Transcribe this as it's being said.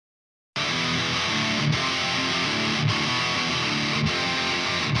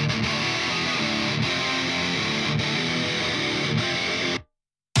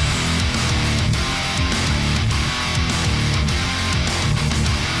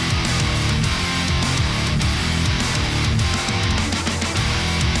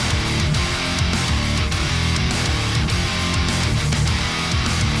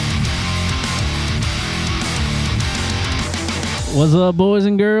What's up, boys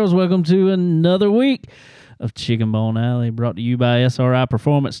and girls? Welcome to another week of Chicken Bone Alley, brought to you by SRI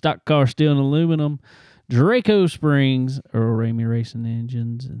Performance, Stock Car Steel and Aluminum, Draco Springs, Earl Ramey Racing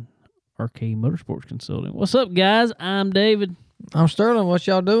Engines, and RK Motorsports Consulting. What's up, guys? I'm David. I'm Sterling. What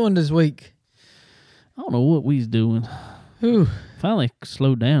y'all doing this week? I don't know what we's doing. Whew. Finally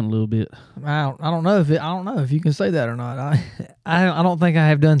slowed down a little bit. I don't know if you can say that or not. I don't think I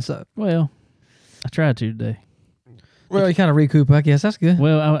have done so. Well, I tried to today. Well, you kind of recoup, I guess. That's good.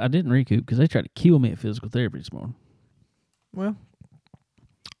 Well, I didn't recoup because they tried to kill me at physical therapy this morning. Well,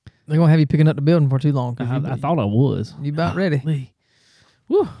 they're going to have you picking up the building for too long. I thought I was. You about ready.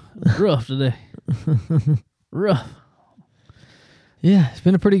 Woo, rough today. Rough. Yeah, it's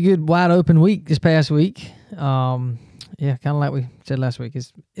been a pretty good wide open week this past week. Yeah, kind of like we said last week.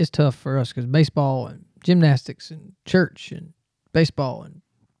 It's tough for us because baseball and gymnastics and church and baseball and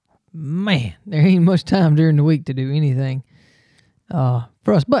man, there ain't much time during the week to do anything for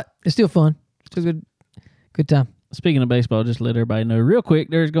us, but it's still fun. Still good time. Speaking of baseball, just to let everybody know real quick,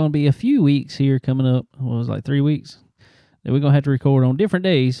 there's going to be a few weeks here coming up. Well, it was like 3 weeks that we're going to have to record on different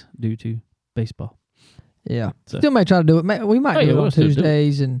days due to baseball. Yeah. So, still may try to do it. We might do it on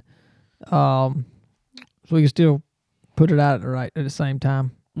Tuesdays, and so we can still put it out at the same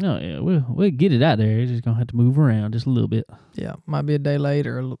time. No, yeah, we'll get it out there. It's just going to have to move around just a little bit. Yeah, might be a day late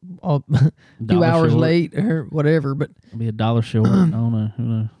or a few hours late or whatever, but it'll be $1 short. I don't know. Who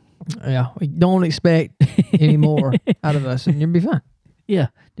knows? Yeah, we don't expect any more out of us, and you'll be fine. Yeah,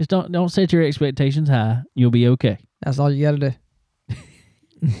 just don't set your expectations high. You'll be okay. That's all you got to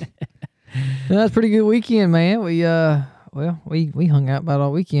do. That's a pretty good weekend, man. We hung out about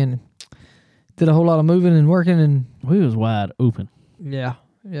all weekend. Did a whole lot of moving and working, and we was wide open. Yeah,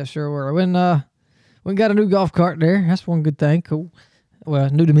 sure were. We got a new golf cart there. That's one good thing. Cool. Well,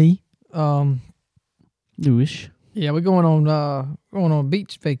 new to me. Newish. Yeah, we're going on a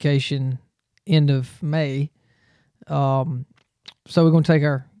beach vacation end of May. So we're going to take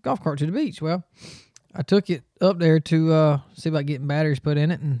our golf cart to the beach. Well, I took it up there to see about getting batteries put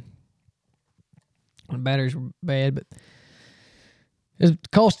in it, and the batteries were bad, but the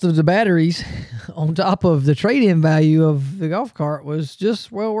cost of the batteries on top of the trade-in value of the golf cart was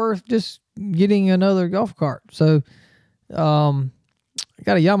just well worth just getting another golf cart. So I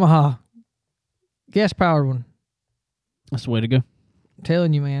got a Yamaha gas-powered one. That's the way to go. I'm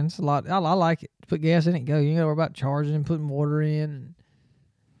telling you, man, it's a lot. I like it. Put gas in it, go. You ain't got to worry about charging and putting water in and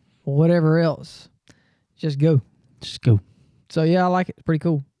whatever else. Just go. So, yeah, I like it. It's pretty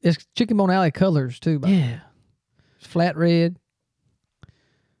cool. It's Chicken Bone Alley colors, too. Yeah. It's flat red.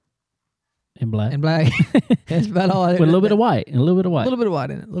 And black. That's about all I with a little bit of white. A little bit of white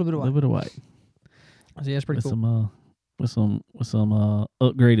in it. A little bit of white. So, yeah, it's pretty cool. With some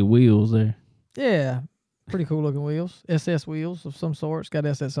upgraded wheels there. Yeah. Pretty cool looking wheels. SS wheels of some sort. It's got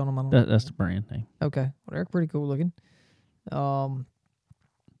SS on them. That's the brand name. Okay. Well, they're pretty cool looking. So,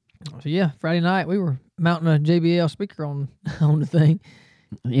 yeah, Friday night we were mounting a JBL speaker on the thing.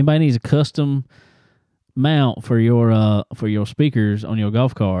 Anybody needs a custom mount for your speakers on your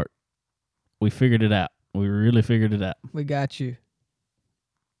golf cart, we figured it out. We really figured it out. We got you.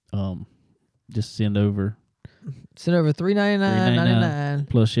 Just send over $399.99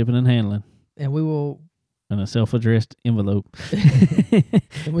 plus shipping and handling, and we will in a self-addressed envelope.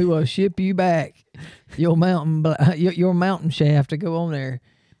 And we will ship you back your mountain shaft to go on there.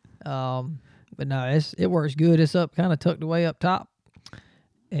 But no, it works good. It's up, kind of tucked away up top,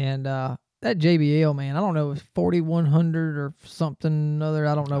 and that JBL, man, I don't know, it's 4100 or something other.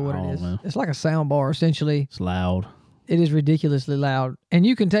 I don't know what it is. Know. It's like a sound bar essentially. It's loud. It is ridiculously loud, and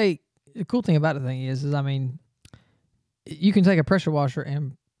you can take. The cool thing about the thing is I mean, you can take a pressure washer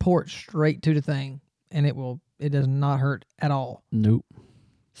and pour it straight to the thing, and it does not hurt at all. Nope.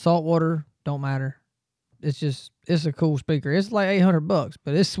 Salt water don't matter. It's a cool speaker. It's like $800,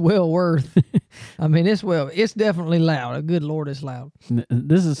 but it's well worth. I mean, it's definitely loud. Oh, good Lord, it's loud.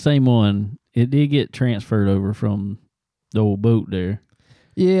 This is the same one. It did get transferred over from the old boat there.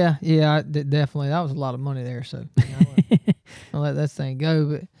 Yeah, definitely. That was a lot of money there, so I'll let that thing go.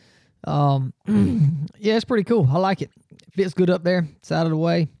 But yeah, it's pretty cool. I like it. Fits good up there. It's out of the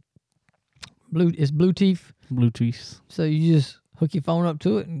way. It's Bluetooth. So you just hook your phone up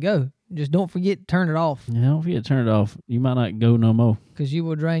to it and go. Just don't forget to turn it off. Yeah, don't forget to turn it off. You might not go no more. Because you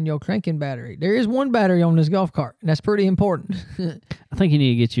will drain your cranking battery. There is one battery on this golf cart, and that's pretty important. I think you need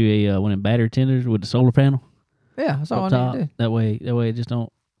to get you a one of them battery tenders with the solar panel. Yeah, that's all I need to do. That way you don't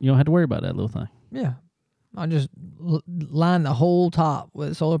have to worry about that little thing. Yeah. I'll just line the whole top with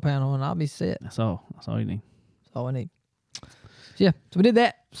a solar panel, and I'll be set. That's all you need. That's all I need. So we did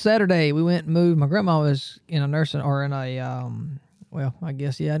that Saturday. We went and moved. My grandma was in a well, I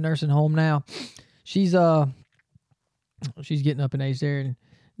guess nursing home now. She's getting up in age there and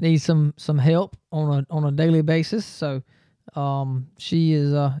needs some help on a daily basis. So she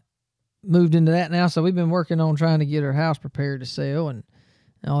is moved into that now. So we've been working on trying to get her house prepared to sell and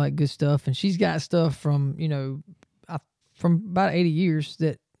all that good stuff. And she's got stuff from from about 80 years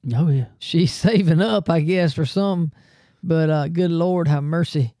that Oh yeah. she's saving up, I guess, for some. But good Lord, have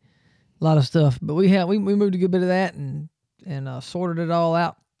mercy, a lot of stuff. But we moved a good bit of that and sorted it all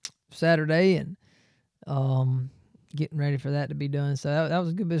out Saturday and getting ready for that to be done. So that was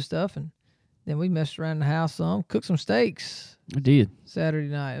a good bit of stuff. And then we messed around the house some, cooked some steaks I did. Saturday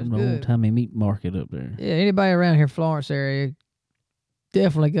night. It was An good. old timey meat market up there. Yeah, anybody around here, Florence area,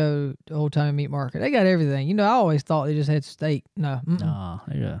 definitely go to Old Time Meat Market. They got everything. I always thought they just had steak. No, Nah,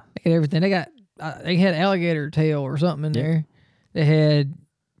 yeah. they got everything. They had alligator tail or something in Yep. there. They had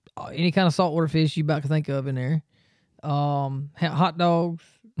any kind of saltwater fish you about to think of in there. Hot dogs,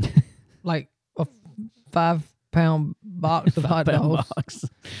 like a 5-pound box of hot dogs. Box.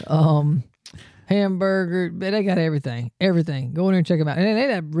 Hamburger. They got everything. Everything. Go in there and check them out.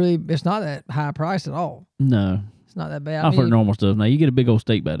 And it's not that high price at all. No. It's not that bad. Not for normal stuff. Now you get a big old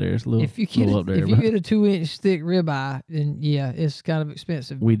steak back there. It's a little, If you get little up there. if you but get a 2-inch thick ribeye, then yeah, it's kind of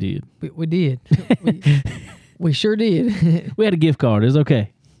expensive. we did. We did. we sure did. We had a gift card. It was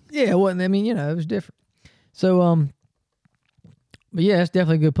okay. Yeah, it wasn't. I mean, it was different. So, but yeah, it's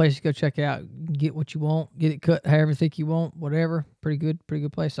definitely a good place to go check out. Get what you want. Get it cut however thick you want. Whatever. Pretty good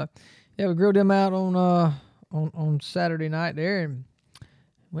place. So, yeah, we grilled them out on Saturday night there and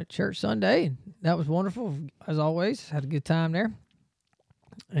went to church Sunday. And that was wonderful as always. Had a good time there.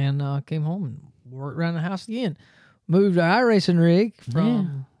 And came home and worked around the house again. Moved our iRacing rig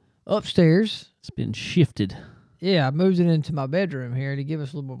from upstairs. It's been shifted. Yeah, I moved it into my bedroom here to give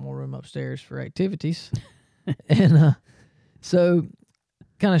us a little bit more room upstairs for activities. And so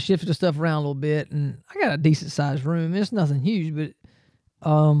kind of shifted the stuff around a little bit. And I got a decent sized room. It's nothing huge, but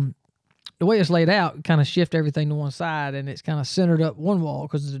the way it's laid out kind of shift everything to one side, and it's kind of centered up one wall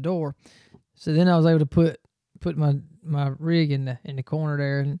because of the door. So then I was able to put my rig in the corner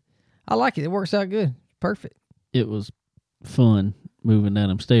there, and I like it. It works out good. Perfect. It was fun moving down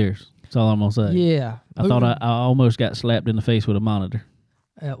them stairs. That's all I'm gonna say. Yeah. I thought I almost got slapped in the face with a monitor.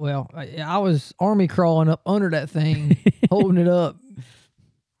 Well, I was army crawling up under that thing, holding it up,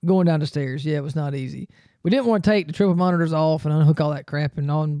 going down the stairs. Yeah, it was not easy. We didn't want to take the triple monitors off and unhook all that crap and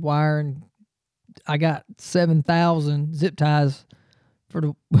on wire. And I got 7,000 zip ties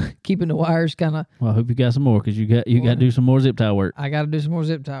for keeping the wires kind of. Well, I hope you got some more because you got to do some more zip tie work. I got to do some more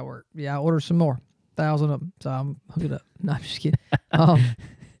zip tie work. Yeah, I ordered some more, 1,000 of them. So I'm hooked up. No, I'm just kidding.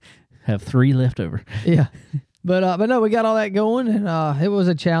 Have 3 left over. Yeah. But no, we got all that going, and it was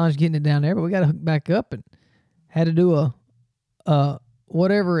a challenge getting it down there, but we got to hook back up and had to do a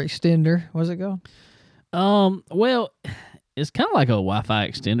whatever extender. What's it called? Well, it's kind of like a Wi-Fi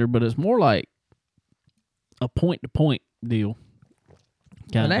extender, but it's more like a point-to-point deal.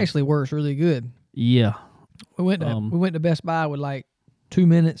 It actually works really good. Yeah. We went to Best Buy with like 2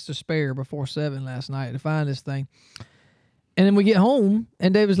 minutes to spare before 7 last night to find this thing. And then we get home,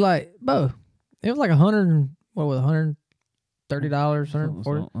 and Dave was like, Bo, it was like $130, $140.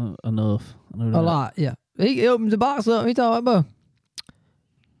 Enough. I know A that. lot, yeah. He opens the box up, and he thought, Bo,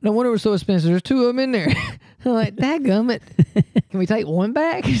 no wonder it was so expensive. There's 2 of them in there. I'm like, dadgummit. Can we take one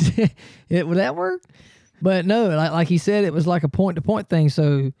back? Would that work? But no, like he said, it was like a point-to-point thing.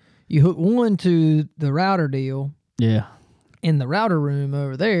 So you hook one to the router deal. Yeah. In the router room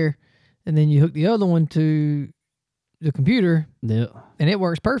over there, and then you hook the other one to the computer. Yeah. And it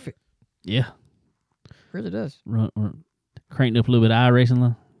works perfect. Yeah. Really does. Run, cranked up a little bit of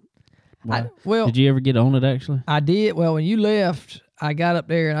iRacing. Did you ever get on it actually? I did. Well, when you left, I got up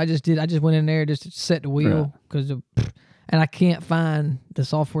there and I just went in there just to set the wheel and I can't find the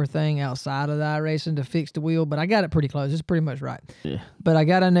software thing outside of the iRacing to fix the wheel, but I got it pretty close. It's pretty much right. Yeah. But I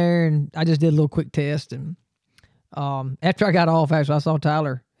got in there and I just did a little quick test, and after I got off, actually, I saw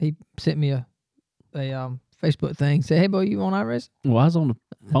Tyler. He sent me a Facebook thing. Said, "Hey, Bo, you on iRacing?" Well, I was on the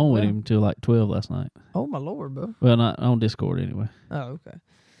phone with him until like 12 last night. Oh my Lord, Bo. Well, not on Discord anyway. Oh, okay.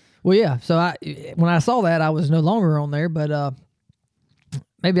 Well, yeah. So when I saw that, I was no longer on there, but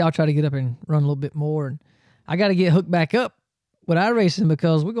maybe I'll try to get up and run a little bit more. And I got to get hooked back up with iRacing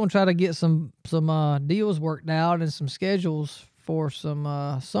because we're gonna try to get some deals worked out and some schedules for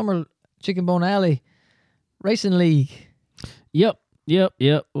some summer Chicken Bone Alley Racing League. Yep.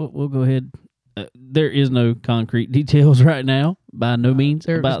 We'll go ahead. There is no concrete details right now, by no means.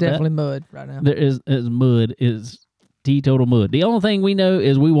 There's about definitely that. mud right now. There is mud. Is teetotal mud. The only thing we know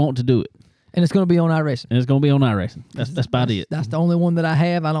is we want to do it. And it's going to be on iRacing. And it's going to be on iRacing. That's about it. That's the only one that I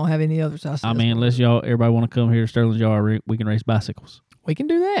have. I don't have any others. I mean, unless everybody want to come here to Sterling's Yard, we can race bicycles. We can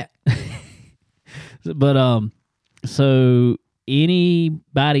do that. But so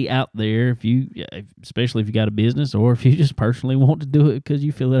anybody out there, especially if you got a business or if you just personally want to do it because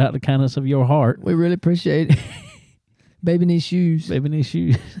you feel it out of the kindness of your heart, we really appreciate it. Baby needs shoes. Baby needs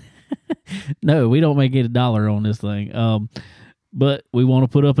shoes. No, we don't make it $1 on this thing. But we want to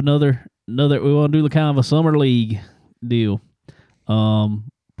put up another. We want to do the kind of a summer league deal.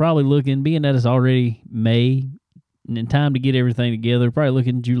 Probably looking, being that it's already May and in time to get everything together, probably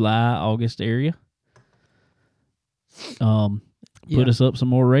looking July, August area. Put us up some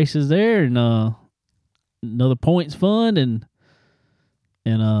more races there and another points fund and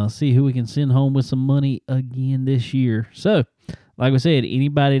see who we can send home with some money again this year. So, like I said,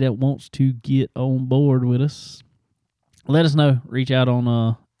 anybody that wants to get on board with us, let us know. Reach out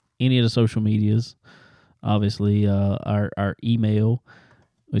on any of the social medias. Obviously, our email,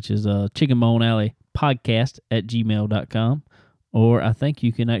 which is chickenbonealleypodcast@gmail.com. Or I think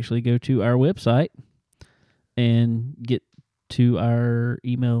you can actually go to our website and get to our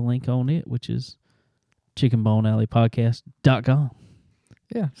email link on it, which is chickenbonealleypodcast.com.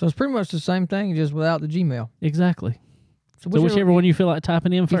 Yeah, so it's pretty much the same thing, just without the Gmail. Exactly. So whichever one you feel like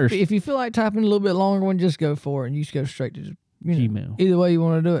typing in first. If you feel like typing a little bit longer one, just go for it, and you just go straight to Gmail. Either way you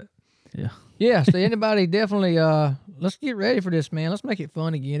want to do it. Yeah. Yeah, so anybody definitely, let's get ready for this, man. Let's make it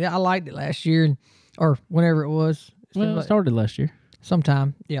fun again. I liked it last year, or whenever it was. It started last year.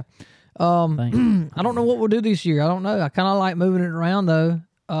 Sometime, yeah. I don't know what we'll do this year. I don't know. I kind of like moving it around, though.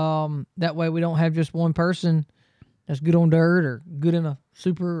 That way we don't have just one person that's good on dirt or good in a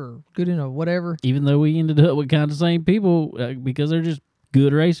super or good in a whatever. Even though we ended up with kind of the same people because they're just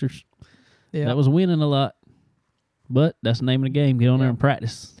good racers. Yeah. That was winning a lot. But that's the name of the game. Get on there and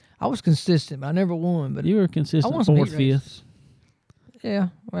practice. I was consistent, but I never won. But you were consistent. I won some fourth, heat fifth. races. Yeah,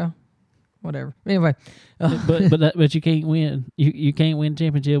 well, whatever. Anyway, but you can't win. You can't win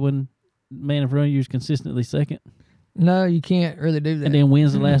championship when man in front of you is consistently second. No, you can't really do that. And then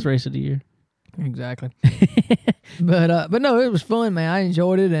wins the last race of the year. Exactly. But no, it was fun, man. I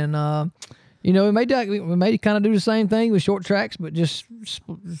enjoyed it, and we made kind of do the same thing with short tracks, but just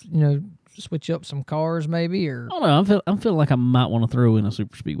switch up some cars maybe, or I don't know. I'm feeling like I might want to throw in a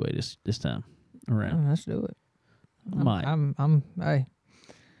super speedway this time around. Let's do it. Hey,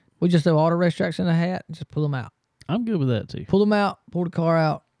 we just throw all the racetracks in a hat and just pull them out. I'm good with that too. Pull them out, pull the car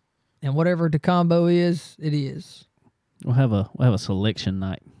out, and whatever the combo is, it is. We'll have a selection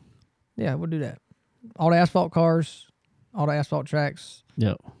night. Yeah, we'll do that. All the asphalt cars, all the asphalt tracks.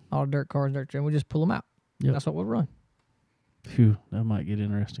 Yep. All the dirt cars, dirt track. We just pull them out. Yep. That's what we'll run. Phew, that might get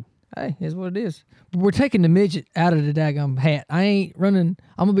interesting. Hey, it's what it is. But we're taking the midget out of the daggum hat. I ain't running.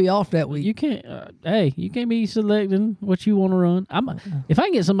 I'm gonna be off that week. You can't. You can't be selecting what you want to run. If I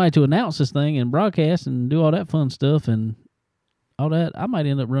can get somebody to announce this thing and broadcast and do all that fun stuff and all that, I might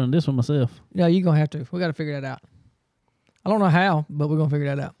end up running this one myself. No, you're gonna have to. We got to figure that out. I don't know how, but we're gonna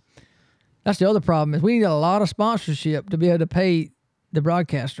figure that out. That's the other problem is we need a lot of sponsorship to be able to pay the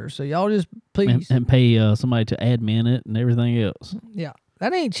broadcasters. So y'all just please and pay somebody to admin it and everything else. Yeah,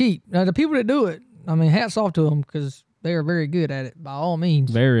 that ain't cheap. Now the people that do it, I mean, hats off to them because they are very good at it by all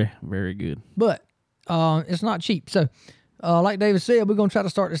means. Very, very good. But it's not cheap. So, like David said, we're gonna try to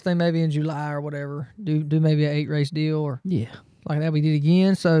start this thing maybe in July or whatever. Do maybe an 8-race deal or like that we did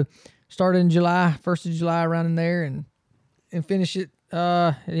again. So start in July, 1st of July, around in there, and finish it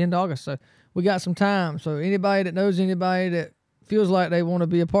at the end of August. So we got some time. So anybody that knows anybody that feels like they want to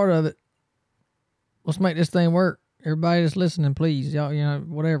be a part of it, let's make this thing work. Everybody that's listening, please, y'all,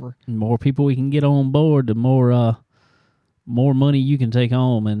 whatever. The more people we can get on board, the more money you can take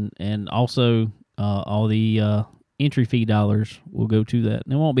home, and also all the entry fee dollars will go to that.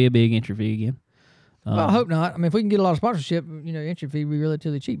 And it won't be a big entry fee again. Well, I hope not. I mean, if we can get a lot of sponsorship, entry fee will be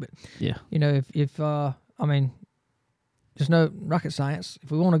relatively cheap. But yeah, if there's no rocket science.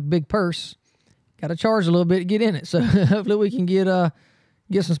 If we want a big purse, got to charge a little bit to get in it. So hopefully we can get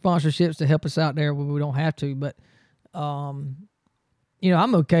some sponsorships to help us out there where we don't have to. But I'm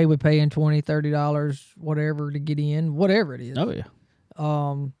okay with paying $20, $30, whatever to get in, whatever it is. Oh yeah.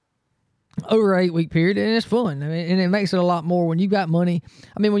 Over an 8-week period, and it's fun. I mean, and it makes it a lot more when you got money.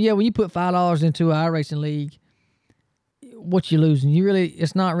 I mean, when you put $5 into an iRacing league, what you losing? You're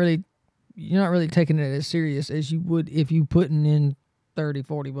not really taking it as serious as you would if you putting in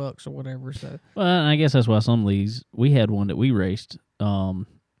 $30-$40 or whatever. So, well, I guess that's why some leagues, we had one that we raced.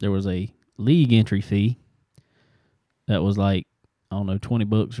 There was a league entry fee that was like, I don't know,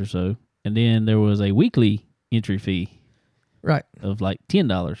 $20 or so, and then there was a weekly entry fee, right, of like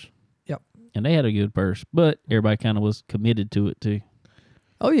 $10. Yep. And they had a good purse, but everybody kind of was committed to it too.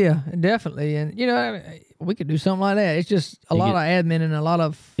 Oh yeah, definitely. And I mean, we could do something like that. It's just a lot of admin and a lot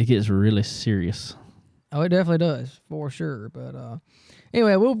of. It gets really serious. Oh, it definitely does for sure. But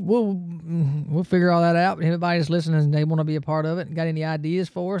anyway, we'll figure all that out. If anybody's listening and they want to be a part of it, got any ideas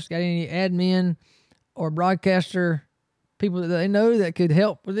for us? Got any admin or broadcaster people that they know that could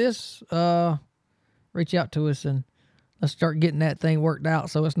help with this? Reach out to us and let's start getting that thing worked out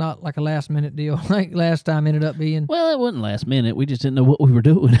so it's not like a last minute deal like last time ended up being. Well, it wasn't last minute. We just didn't know what we were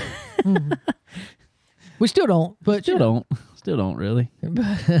doing. Mm-hmm. We still don't, but still don't really.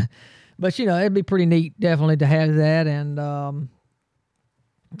 But it'd be pretty neat, definitely, to have that. And I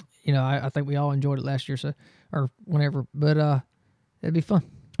think we all enjoyed it last year, or whenever. But it'd be fun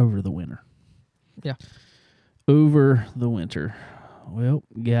over the winter. Yeah, over the winter. Well,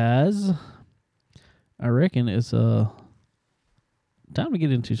 guys, I reckon it's time to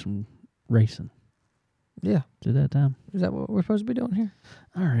get into some racing. Yeah, is it that time? Is that what we're supposed to be doing here?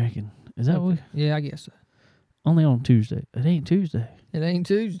 I reckon. Is that what? Yeah, I guess so. Only on Tuesday. It ain't Tuesday. It ain't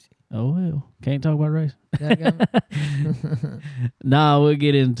Tuesday. Oh, well. Can't talk about racing. Nah, we'll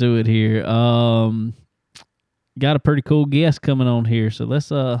get into it here. Got a pretty cool guest coming on here, so let's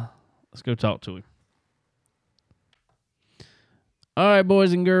go talk to him. All right,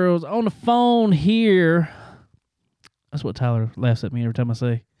 boys and girls, on the phone here. That's what Tyler laughs at me every time I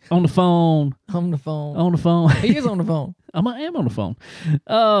say. On the phone. On the phone. On the phone. He is on the phone. I am on the phone.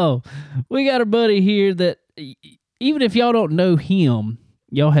 Oh, we got a buddy here that even if y'all don't know him,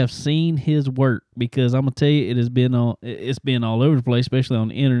 y'all have seen his work, because I'm gonna tell you, it's been all over the place, especially on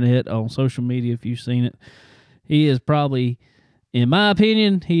the internet, on social media. If you've seen it, he is probably, in my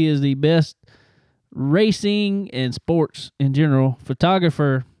opinion, he is the best racing and sports in general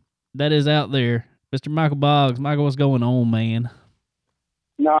photographer that is out there. Mr. Michael Boggs. Michael, what's going on, man?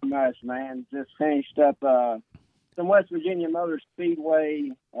 Not much, man. Just finished up some West Virginia Motor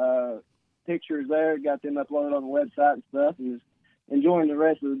Speedway pictures there. Got them uploaded on the website and stuff. And was enjoying the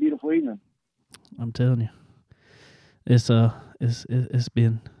rest of the beautiful evening. I'm telling you, it's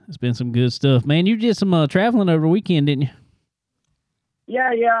been some good stuff, man. You did some traveling over the weekend, didn't you?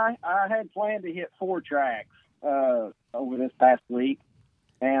 Yeah. I had planned to hit 4 tracks over this past week,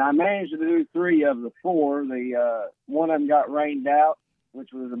 and I managed to do 3 of the 4. The one of them got rained out,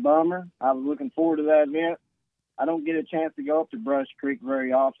 which was a bummer. I was looking forward to that event. I don't get a chance to go up to Brush Creek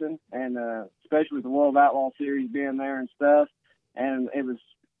very often, and especially with the World Outlaw Series being there and stuff. And it was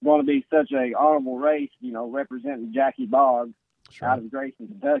going to be such a honorable race, representing Jackie Boggs out of Grayson,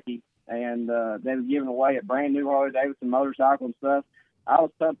 Kentucky. And they were giving away a brand new Harley-Davidson motorcycle and stuff. I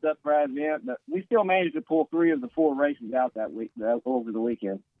was pumped up for that event, but we still managed to pull 3 of the 4 races out that week over the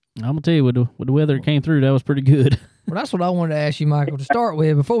weekend. I'm gonna tell you, with the weather that came through, that was pretty good. Well, that's what I wanted to ask you, Michael, to start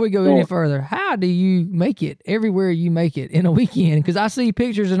with. Before we go any further, how do you make it everywhere you make it in a weekend? Because I see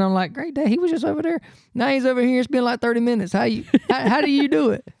pictures and I'm like, great day, he was just over there. Now he's over here. It's been like 30 minutes. How do you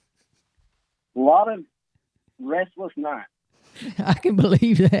do it? A lot of restless nights. I can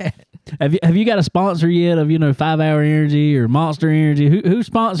believe that. Have you got a sponsor yet of 5 Hour Energy or Monster Energy? Who's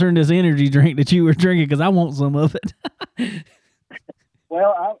sponsoring this energy drink that you were drinking? Because I want some of it.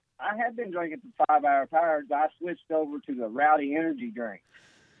 Well, I had been drinking the 5 Hour Power. I switched over to the Rowdy Energy drink.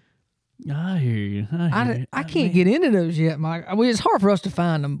 I hear you. I can't get into those yet, Mike. I mean, it's hard for us to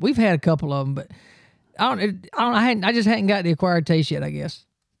find them. We've had a couple of them, but I just hadn't got the acquired taste yet, I guess.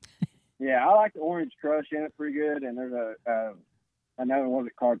 Yeah, I like the Orange Crush in it pretty good, and there's another one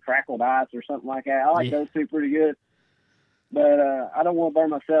called Crackled Ice or something like that. I like those 2 pretty good, but I don't want to burn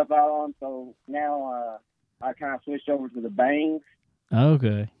myself out on them, so now I kind of switched over to the Bangs.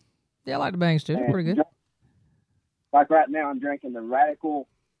 Okay. Yeah, I like the Bangs too. They're pretty good. Like right now, I'm drinking the Radical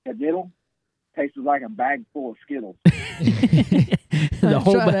Cadiddle. Tastes like a bag full of Skittles. the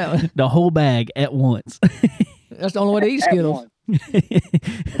whole bag at once. That's the only way to eat Skittles.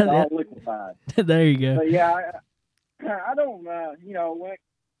 It's all liquefied. There you go. But yeah, I don't,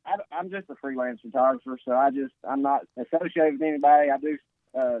 I'm just a freelance photographer, so I'm not associated with anybody. I do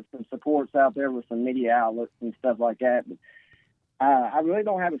some supports out there with some media outlets and stuff like that, but I really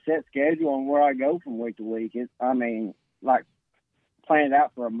don't have a set schedule on where I go from week to week. Like plan it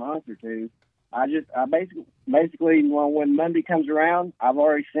out for a month or 2. I basically when Monday comes around, I've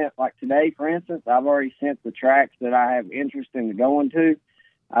already sent, like today, for instance, I've already sent the tracks that I have interest in going to.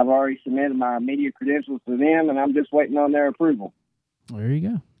 I've already submitted my media credentials to them, and I'm just waiting on their approval. There you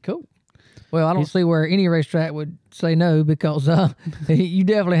go. Cool. Well, I don't see where any racetrack would say no, because you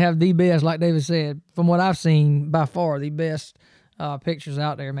definitely have the best, like David said, from what I've seen, by far the best pictures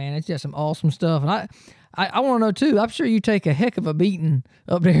out there, man. It's just some awesome stuff. And I want to know too. I'm sure you take a heck of a beating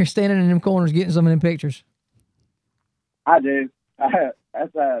up there, standing in them corners, getting some of them pictures. I do.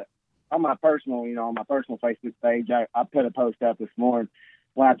 That's on my personal, on my personal Facebook page. I put a post up this morning.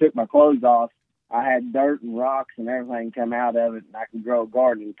 When I took my clothes off, I had dirt and rocks and everything come out of it, and I could grow a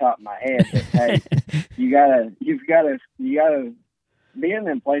garden on the top of my head. But hey, you've gotta be in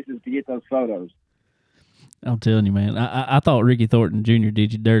them places to get those photos. I'm telling you, man. I thought Ricky Thornton Jr.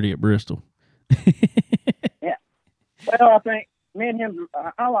 did you dirty at Bristol. Yeah. Well, I think me and him,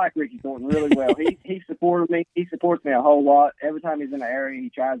 I like Ricky Thornton really well. He supported me. He supports me a whole lot. Every time he's in the area, he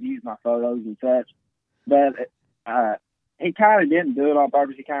tries to use my photos and such. But he kind of didn't do it on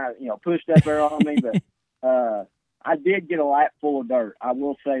purpose. He kind of, pushed up there on me. But I did get a lap full of dirt. I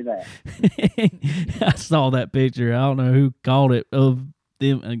will say that. I saw that picture. I don't know who called it of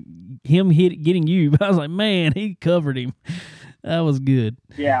them, him getting you. But I was like, man, he covered him. That was good.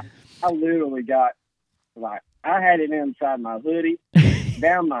 Yeah, I literally got I had it inside my hoodie,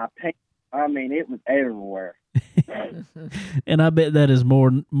 down my pants. I mean, it was everywhere. And I bet that is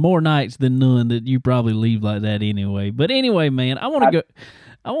more nights than none that you probably leave like that anyway. But anyway, man, I want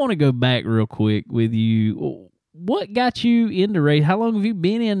to go back real quick with you. What got you into race? How long have you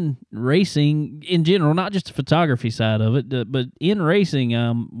been in racing in general, not just the photography side of it, but in racing?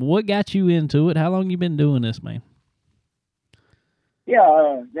 What got you into it? How long you been doing this, man?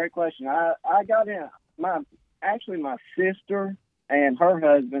 Yeah, great question. I got in. My sister and her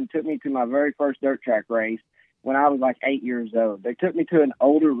husband took me to my very first dirt track race when I was like 8 years old. They took me to an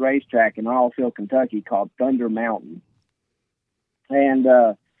older racetrack in Allfield, Kentucky called Thunder Mountain. And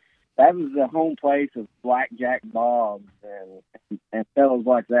that was the home place of Blackjack Boggs and fellows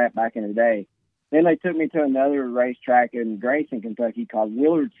like that back in the day. Then they took me to another racetrack in Grayson, Kentucky called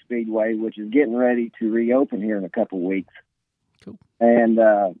Willard Speedway, which is getting ready to reopen here in a couple of weeks. Cool. And,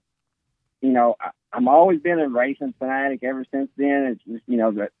 I'm always been a racing fanatic ever since then. It's just,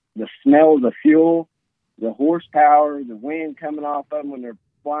 the smell of the fuel, the horsepower, the wind coming off of them when they're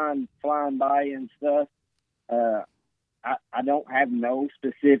flying by and stuff. I don't have no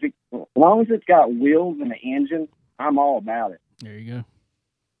specific. As long as it's got wheels and an engine, I'm all about it. There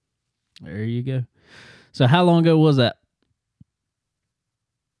you go. So how long ago was that?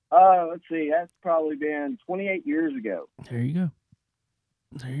 Let's see. That's probably been 28 years ago. There you go.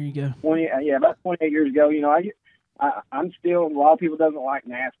 20, about 28 years ago. I'm still, a lot of people doesn't like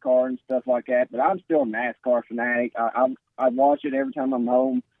NASCAR and stuff like that, but I'm still a NASCAR fanatic. I watch it every time I'm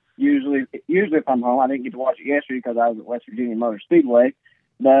home. Usually if I'm home, I didn't get to watch it yesterday because I was at West Virginia Motor Speedway,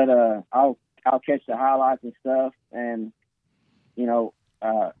 but I'll catch the highlights and stuff. And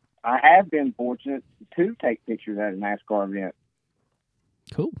I have been fortunate to take pictures at a NASCAR event.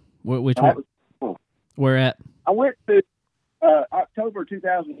 Cool. Which one? Was cool. Where at? I went to October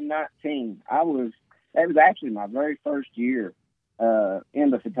 2019. That was actually my very first year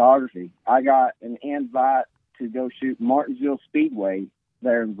into photography. I got an invite to go shoot Martinsville Speedway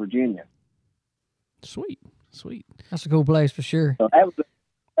there in Virginia. Sweet. That's a cool place for sure. So that was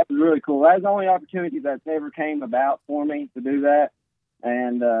really cool. That was the only opportunity that's ever came about for me to do that.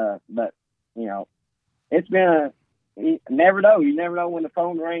 And but it's been you never know when the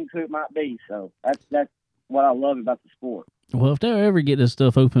phone rings who it might be. So that's what I love about the sport. Well, if they ever get this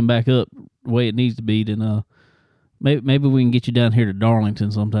stuff open back up the way it needs to be, then maybe we can get you down here to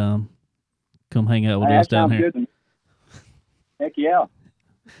Darlington sometime. Come hang out with us down here. Good. Heck yeah.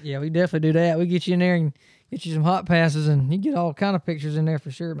 Yeah, we definitely do that. We get you in there and get you some hot passes, and you get all kind of pictures in there for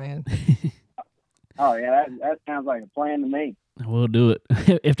sure, man. Oh yeah, that sounds like a plan to me. We'll do it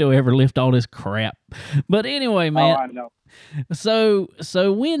if they'll ever lift all this crap. But anyway, man. Oh, I know.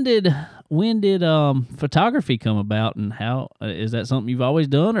 So when did photography come about, and how is that something you've always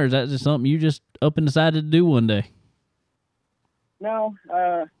done, or is that just something you just up and decided to do one day? No,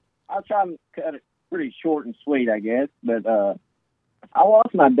 I'll try and cut it pretty short and sweet, I guess. But I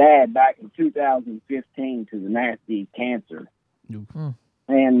lost my dad back in 2015 to the nasty cancer.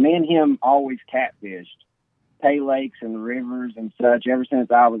 And me and him always catfished pay lakes and rivers and such ever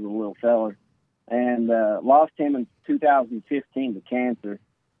since I was a little fella. And lost him in 2015 to cancer.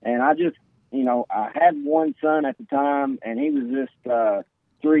 And I just, I had one son at the time, and he was just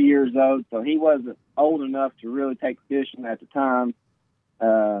 3 years old, so he wasn't old enough to really take fishing at the time.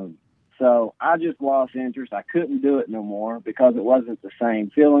 So I just lost interest. I couldn't do it no more because it wasn't the same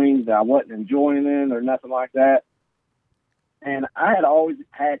feelings. I wasn't enjoying it or nothing like that. And I had always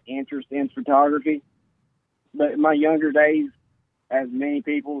had interest in photography, but in my younger days, as many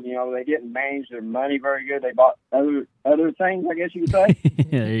people, they didn't manage their money very good. They bought other things, I guess you could say.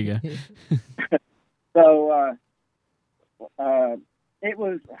 Yeah, there you go. So It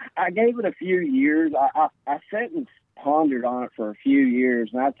was. I gave it a few years. I sat and pondered on it for a few years,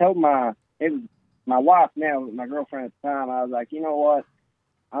 and I told it was my wife now, my girlfriend at the time. I was like, you know what?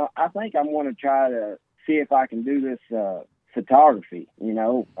 I think I'm going to try to see if I can do this photography. I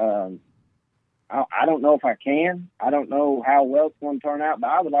don't know if I can. I don't know how well it's going to turn out, but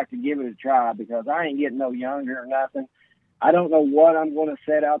I would like to give it a try because I ain't getting no younger or nothing. I don't know what I'm going to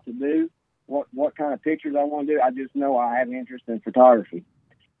set out to do, what kind of pictures I want to do. I just know I have interest in photography.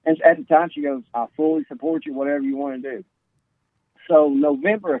 And at the time, she goes, I fully support you, whatever you want to do. So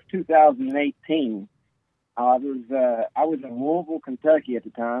November of 2018, I was in Louisville, Kentucky at the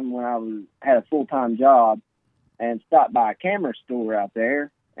time when I had a full-time job, and stopped by a camera store out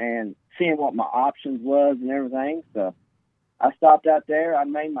there and seeing what my options was and everything. So I stopped out there. I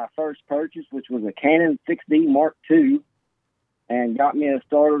made my first purchase, which was a Canon 6D Mark II, and got me a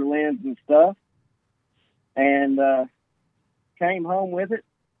starter lens and stuff, and came home with it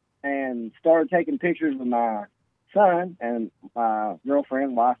and started taking pictures with my son and my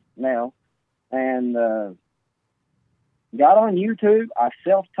girlfriend, wife now, and got on YouTube. I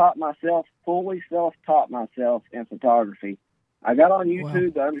fully self-taught myself in photography. I got on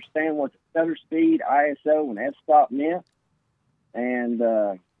YouTube to understand what the shutter speed, ISO, and f-stop meant. And,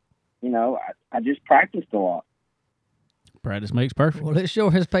 I just practiced a lot. Practice makes perfect. Well, it sure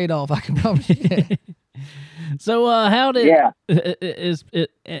has paid off. I can promise you that. So, how did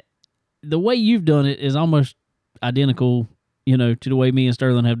the way you've done it is almost identical, to the way me and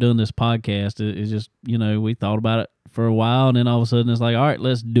Sterling have done this podcast. It's just, we thought about it for a while, and then all of a sudden it's like, all right,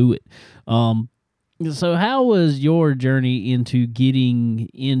 let's do it. So how was your journey into getting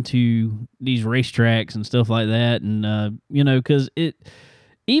into these racetracks and stuff like that? And, because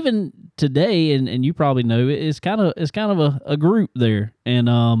even today, and you probably know, it's kind of a group there,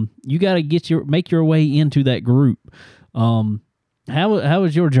 and you got to make your way into that group. How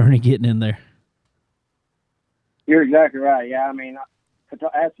was your journey getting in there? You're exactly right. Yeah, I mean,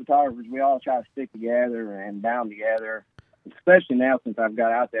 as photographers, we all try to stick together and bound together, especially now since I've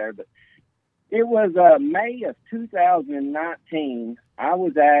got out there. But it was May of 2019. I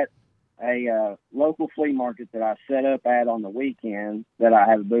was at a local flea market that I set up at on the weekend that I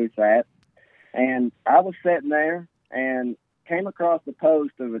have a booth at. And I was sitting there and came across the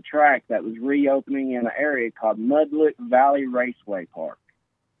post of a track that was reopening in an area called Mudlick Valley Raceway Park.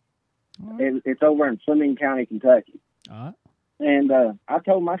 It's over in Fleming County, Kentucky. All right. And I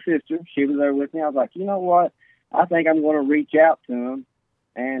told my sister, she was there with me, I was like, you know what? I think I'm going to reach out to them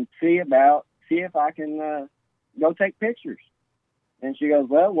and see if I can go take pictures. And she goes,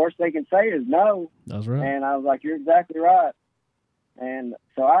 well, worst they can say is no. That's right. And I was like, you're exactly right. And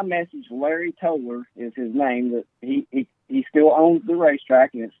so I messaged Larry Toller, is his name, that he still owns the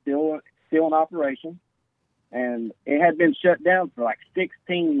racetrack, and it's still in operation. And it had been shut down for like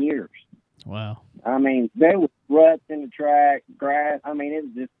 16 years. Wow. I mean, there was ruts in the track, grass. I mean, it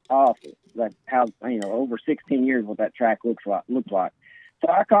was just awful. Like how, over 16 years what that track looked like.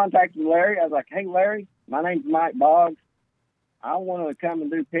 So I contacted Larry. I was like, hey, Larry, my name's Mike Boggs. I want to come and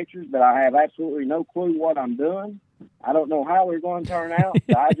do pictures, but I have absolutely no clue what I'm doing. I don't know how they're going to turn out,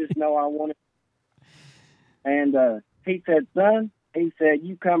 but I just know I want it. And he said, son,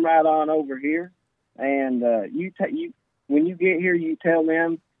 you come right on over here, and when you get here, you tell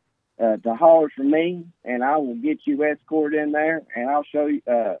them to holler for me, and I will get you escorted in there, and I'll show you.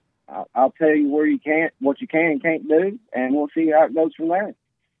 I'll tell you what you can and can't do, and we'll see how it goes from there.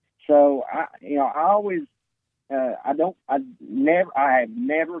 So I have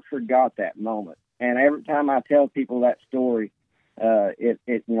never forgot that moment. And every time I tell people that story,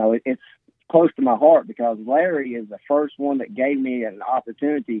 it's close to my heart because Larry is the first one that gave me an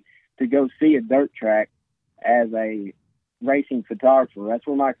opportunity to go see a dirt track as a racing photographer. That's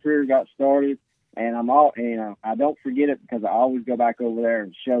where my career got started. And I don't forget it because I always go back over there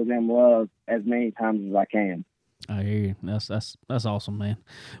and show them love as many times as I can. I hear you. That's awesome, man.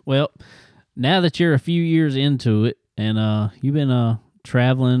 Well, now that you're a few years into it, and you've been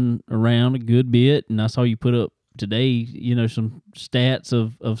traveling around a good bit, and I saw you put up today, some stats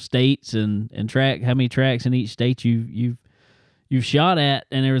of states and track, how many tracks in each state you've shot at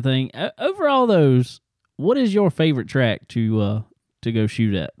and everything. Over all those, what is your favorite track to go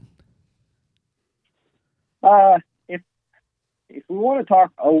shoot at? If we want to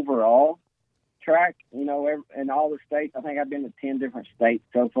talk overall track, in all the states, I think I've been to 10 different states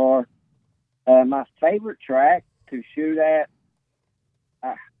so far. My favorite track to shoot at,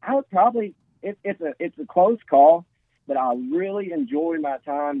 I would probably, it's a close call, but I really enjoy my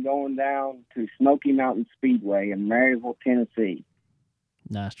time going down to Smoky Mountain Speedway in Maryville, Tennessee.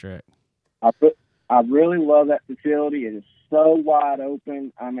 Nice track. I really love that facility. It is so wide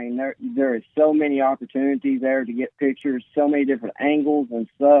open. I mean, there is so many opportunities there to get pictures, so many different angles and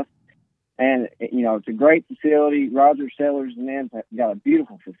stuff. And, it's a great facility. Roger Sellers and them have got a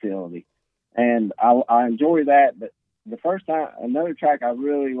beautiful facility. And I enjoy that. But the first time, another track I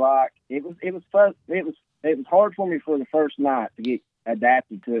really liked, it was fun. It was hard for me for the first night to get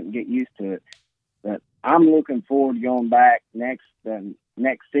adapted to it and get used to it. But I'm looking forward to going back next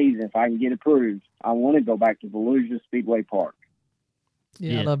season if I can get approved. I want to go back to Volusia Speedway Park.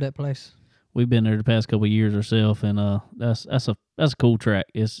 Yeah, I love that place. We've been there the past couple of years ourselves, and that's a cool track.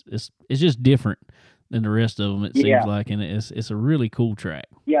 It's just different than the rest of them. It seems like, and it's a really cool track.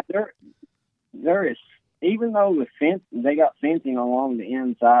 Yeah, there is. Even though they got fencing along the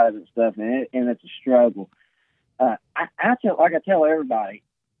inside and stuff, and it's a struggle. I tell everybody,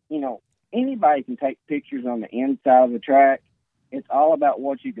 anybody can take pictures on the inside of the track. It's all about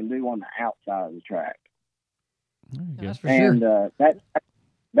what you can do on the outside of the track. That's for sure. And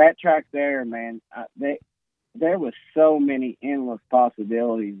that track there, man, there was so many endless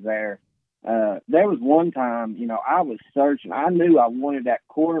possibilities there. There was one time, I was searching. I knew I wanted that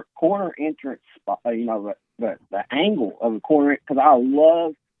corner entrance spot, the angle of the corner, because I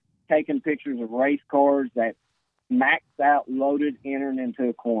love taking pictures of race cars that maxed out, loaded, entering into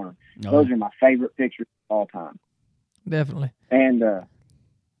a corner. Oh. Those are my favorite pictures of all time. Definitely. And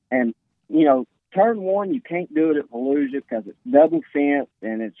turn one, you can't do it at Volusia because it's double fenced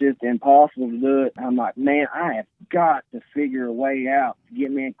and it's just impossible to do it. I'm like, man, I have got to figure a way out to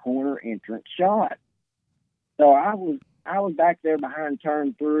get me a corner entrance shot. So I was back there behind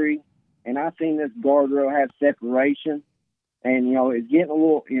turn 3, and I seen this guardrail have separation, and it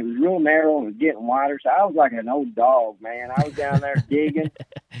was real narrow and it was getting wider. So I was like an old dog, man. I was down there digging.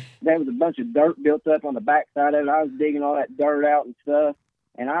 There was a bunch of dirt built up on the backside of it. I was digging all that dirt out and stuff.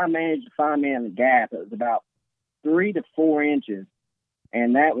 And I managed to find me in the gap. It was about 3 to 4 inches.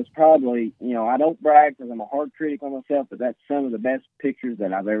 And that was probably, I don't brag because I'm a hard critic on myself, but that's some of the best pictures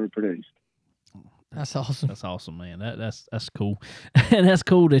that I've ever produced. That's awesome. That's awesome, man. That's cool. And that's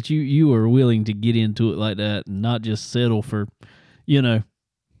cool that you are willing to get into it like that and not just settle for,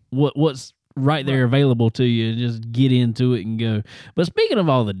 what's right there available to you and just get into it and go. But speaking of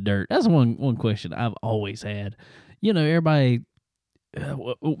all the dirt, that's one question I've always had. Everybody...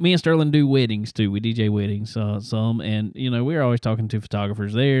 me and Sterling do weddings too. We DJ weddings some, and we're always talking to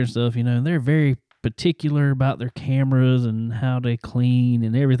photographers there and stuff. And they're very particular about their cameras and how they clean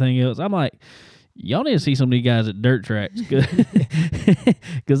and everything else. I'm like, y'all need to see some of these guys at dirt tracks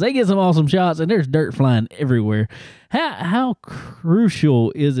because they get some awesome shots and there's dirt flying everywhere. How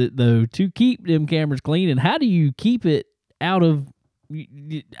crucial is it though to keep them cameras clean, and how do you keep it out of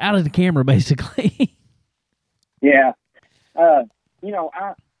the camera basically? Yeah.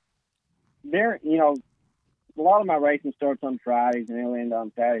 A lot of my racing starts on Fridays and it'll end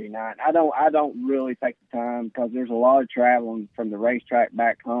on Saturday night. I don't really take the time because there's a lot of traveling from the racetrack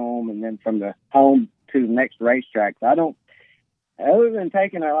back home and then from the home to the next racetrack. So I don't, other than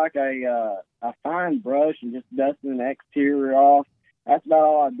taking a fine brush and just dusting the exterior off, that's about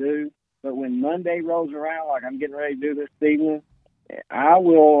all I do. But when Monday rolls around, like I'm getting ready to do this evening, I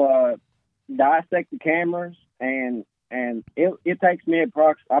will dissect the cameras and it takes me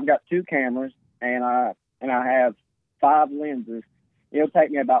I've got 2 cameras and I have 5 lenses. It'll take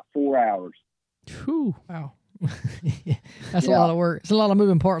me about 4 hours. Whew. Wow. That's a lot of work. It's a lot of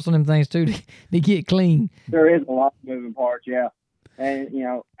moving parts on them things too to get clean. There is a lot of moving parts, yeah. And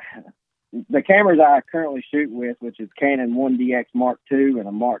the cameras I currently shoot with, which is Canon 1DX Mark II and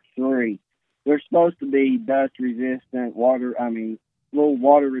a Mark III, they're supposed to be dust resistant, little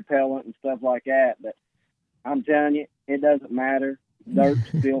water repellent and stuff like that, but I'm telling you, it doesn't matter. Dirt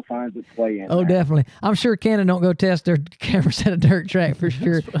still finds its way in. Oh, there. Definitely. I'm sure Canon don't go test their cameras at a dirt track for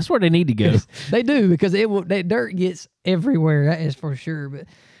sure. That's where they need to go. They do, because that dirt gets everywhere. That is for sure.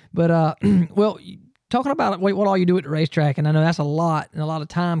 But well, talking about what all you do at the racetrack, and I know that's a lot and a lot of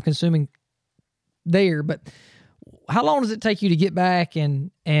time consuming there. But how long does it take you to get back and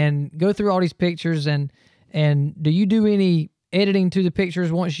go through all these pictures, and do you do any editing to the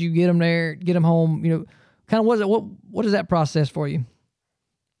pictures once you get them there, get them home? Kind of what is that process for you?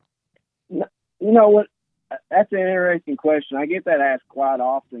 You know what? That's an interesting question. I get that asked quite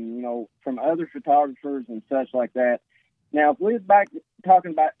often, from other photographers and such like that. Now, if we was back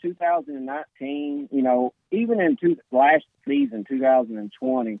talking about 2019, even in last season,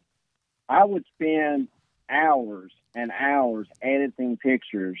 2020, I would spend hours and hours editing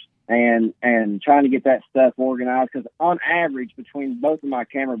pictures and trying to get that stuff organized, because on average, between both of my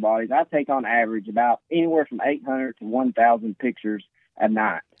camera bodies, I take on average about anywhere from 800 to 1,000 pictures a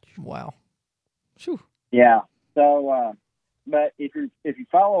night. Wow. Whew. Yeah. So But if you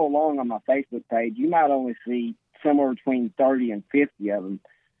follow along on my Facebook page, you might only see somewhere between 30 and 50 of them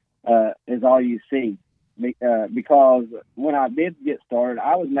is all you see. Because when I did get started,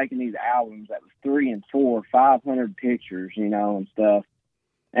 I was making these albums that was 3 and 4, 500 pictures, and stuff.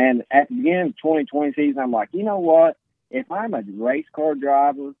 And at the beginning of 2020 season, I'm like, you know what? If I'm a race car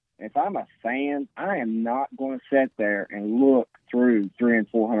driver, if I'm a fan, I am not going to sit there and look through 300 and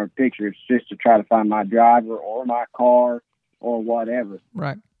 400 pictures just to try to find my driver or my car or whatever.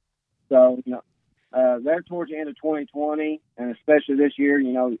 Right. So, there towards the end of 2020, and especially this year,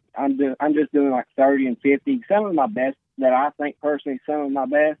 I'm just doing like 30 and 50. Some of my best that I think personally, some of my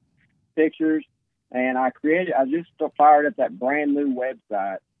best pictures. And I just fired up that brand new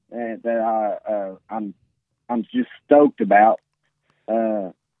website that I'm just stoked about.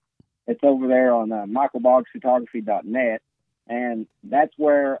 It's over there on michaelboggsphotography.net, and that's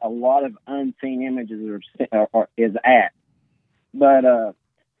where a lot of unseen images is at. But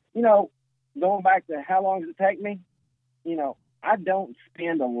going back to how long does it take me? I don't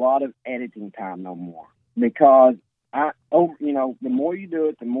spend a lot of editing time no more because the more you do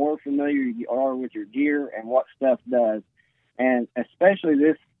it, the more familiar you are with your gear and what stuff does. And especially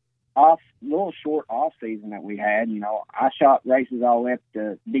this little short off season that we had, I shot races all the way up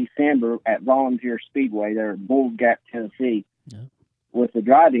to December at Volunteer Speedway there at Bulls Gap, Tennessee, with the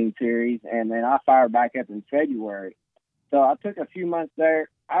driving series. And then I fired back up in February. So I took a few months there.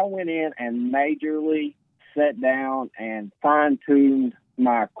 I went in and majorly sat down and fine-tuned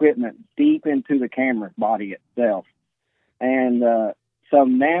my equipment deep into the camera body itself. And so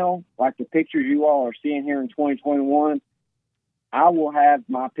now, like the pictures you all are seeing here in 2021, I will have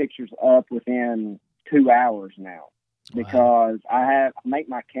my pictures up within 2 hours now because I make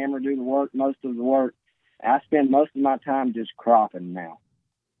my camera do the work, most of the work. I spend most of my time just cropping now.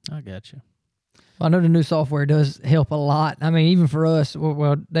 I got you. I know the new software does help a lot. I mean, even for us,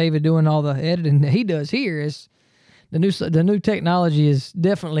 well, David doing all the editing that he does here is the new technology has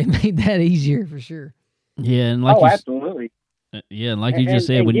definitely made that easier for sure. Yeah, and like absolutely. Yeah, and like you just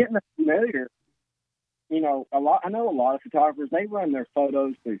said, when getting familiar, I know a lot of photographers, they run their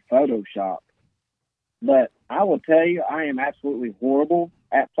photos through Photoshop, but I will tell you, I am absolutely horrible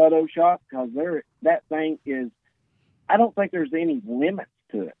at Photoshop because that thing is. I don't think there's any limits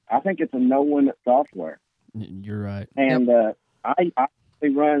to it. I think it's a no-limit software. You're right. And I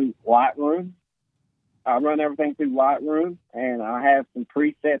run Lightroom. I run everything through Lightroom, and I have some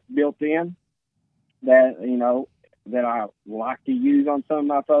presets built in that that I like to use on some of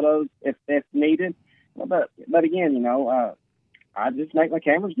my photos if needed. But again, I just make my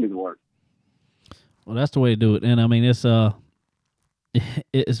cameras do the work. Well, that's the way to do it, and I mean it's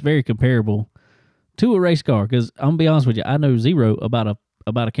very comparable to a race car because I'm gonna be honest with you, I know zero about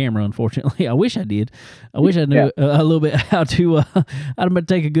a camera. Unfortunately, I wish I did. I wish I knew a little bit how to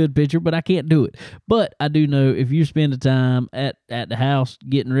take a good picture, but I can't do it. But I do know if you spend the time at the house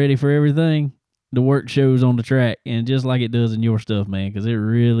getting ready for everything, the work shows on the track, and just like it does in your stuff, man, because it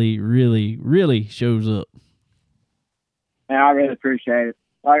really, really, really shows up. And I really appreciate it.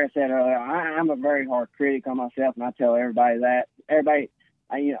 Like I said earlier, I'm a very hard critic on myself, and I tell everybody that.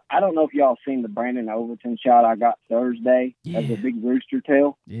 I don't know if y'all seen the Brandon Overton shot I got Thursday as a big rooster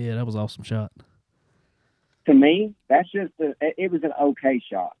tail. Yeah, that was an awesome shot. To me, that's just it was an okay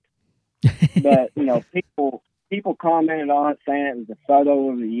shot. But people commented on it saying it was the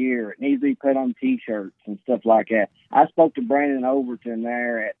photo of the year. It needs to be put on T-shirts and stuff like that. I spoke to Brandon Overton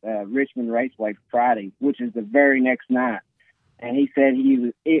there at Richmond Raceway Friday, which is the very next night, and he said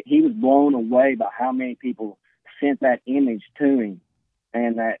he was blown away by how many people sent that image to him.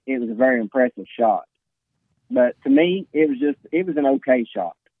 And that it was a very impressive shot. But to me, it was an okay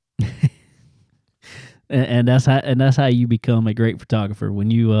shot. and that's how you become a great photographer. When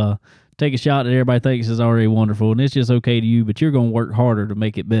you take a shot that everybody thinks is already wonderful, and it's just okay to you, but you're going to work harder to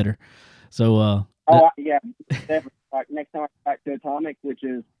make it better. So, yeah, definitely. Like next time I go back to Atomic, which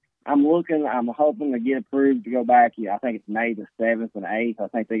is I'm hoping to get approved to go back. Yeah, I think it's May the 7th and 8th. I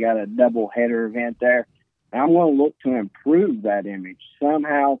think they got a double header event there. And I'm going to look to improve that image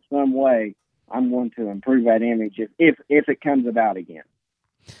somehow, some way. I'm going to improve that image if it comes about again.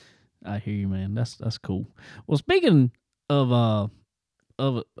 I hear you, man. That's cool. Well, speaking of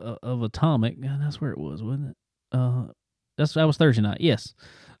Atomic, that's where it was, wasn't it? That was Thursday night. Yes.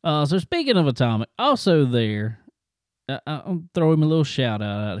 So speaking of Atomic, also there, I'm throwing him a little shout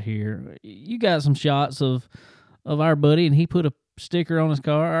out here. You got some shots of our buddy, and he put a sticker on his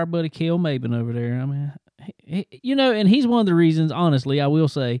car. Our buddy Kel Mabin over there. I mean. And he's one of the reasons, honestly, I will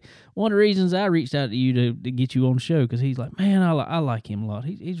say, one of the reasons I reached out to you to get you on the show, because he's like, man, I like him a lot.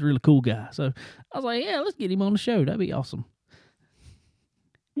 He's a really cool guy. So I was like, yeah, let's get him on the show. That'd be awesome.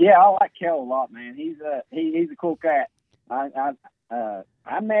 Yeah, I like Kel a lot, man. He's a cool cat.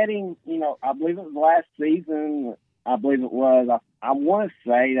 I met him. I believe it was last season. I believe it was. I want to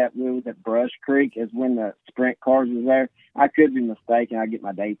say that we was at Brush Creek is when the sprint cars was there. I could be mistaken. I get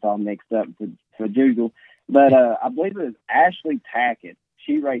my dates all mixed up for Joogle. But I believe it was Ashley Tackett.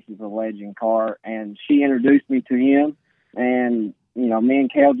 She races a legend car, and she introduced me to him. And me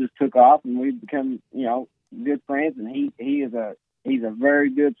and Kel just took off, and we've become good friends. And he's a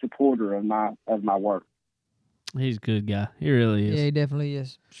very good supporter of my work. He's a good guy. He really is. Yeah, he definitely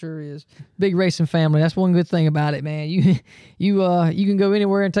is. Sure is. Big racing family. That's one good thing about it, man. You can go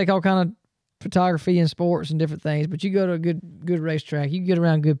anywhere and take all kind of photography and sports and different things, but you go to a good racetrack, you can get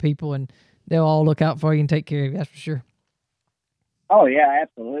around good people, and they'll all look out for you and take care of you. That's for sure. Oh yeah,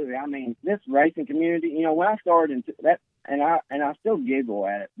 absolutely. I mean, this racing community. When I started in that, and I still giggle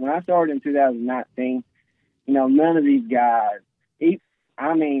at it. When I started in 2019, none of these guys.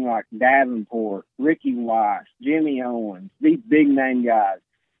 Like Davenport, Ricky Weiss, Jimmy Owens, these big name guys,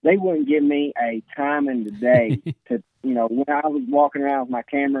 they wouldn't give me a time in the day to, when I was walking around with my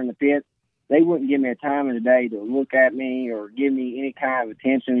camera in the pit, they wouldn't give me a time in the day to look at me or give me any kind of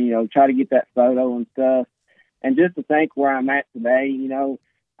attention, try to get that photo and stuff. And just to think where I'm at today,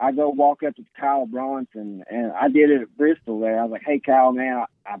 I go walk up to Kyle Bronson, and I did it at Bristol there. I was like, hey, Kyle, man,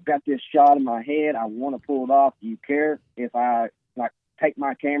 I've got this shot in my head. I want to pull it off. Do you care if I take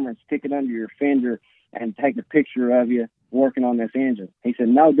my camera and stick it under your fender and take a picture of you working on this engine? He said,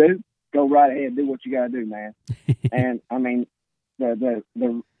 no, dude, go right ahead. Do what you got to do, man. And I mean, the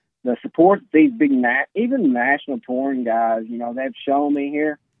support these big, even national touring guys, they've shown me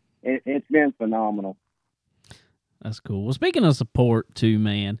here, it's been phenomenal. That's cool. Well, speaking of support too,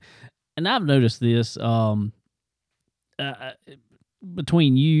 man, and I've noticed this,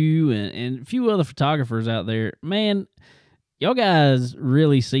 between you and a few other photographers out there, man, y'all guys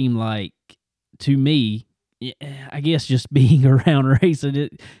really seem like, to me, I guess just being around racing,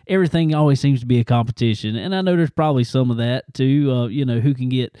 everything always seems to be a competition. And I know there's probably some of that too, who can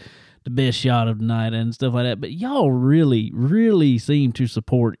get the best shot of the night and stuff like that. But y'all really, really seem to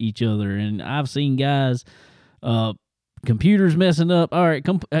support each other. And I've seen guys, computers messing up. All right,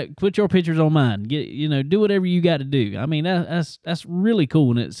 come put your pictures on mine. Do whatever you got to do. I mean, that's really cool,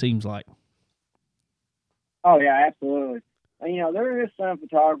 and it seems like. Oh yeah, absolutely. There is some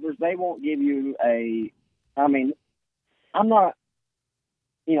photographers, they won't give you I'm not,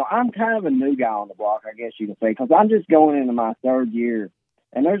 I'm kind of a new guy on the block, I guess you can say, because I'm just going into my third year.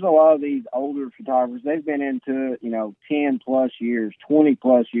 And there's a lot of these older photographers, they've been into it, 10 plus years, 20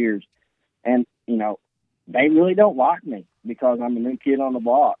 plus years. And, they really don't like me because I'm a new kid on the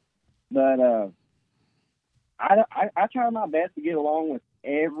block. But I try my best to get along with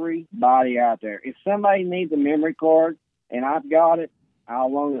everybody out there. If somebody needs a memory card and I've got it,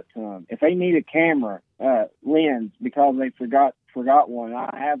 I'll loan it to them. If they need a camera lens because they forgot one, I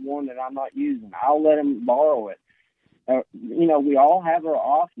have one that I'm not using, I'll let them borrow it. We all have our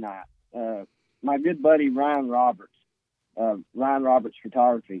off night. My good buddy Ryan Roberts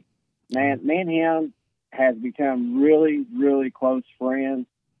Photography, man, me and him has become really, really close friends.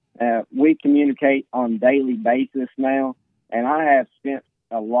 We communicate on a daily basis now, and I have spent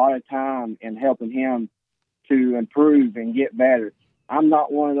a lot of time in helping him to improve and get better. I'm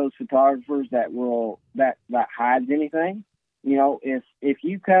not one of those photographers that hides anything. If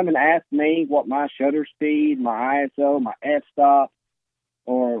you come and ask me what my shutter speed, my ISO, my f-stop,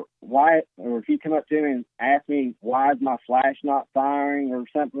 or if you come up to me and ask me why is my flash not firing or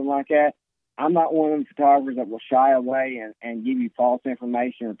something like that, I'm not one of them photographers that will shy away and give you false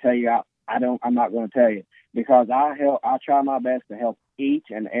information or tell you I'm not going to tell you, because I try my best to help each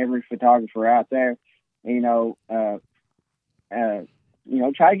and every photographer out there.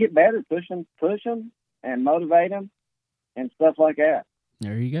 Try to get better, push them, and motivate them, and stuff like that.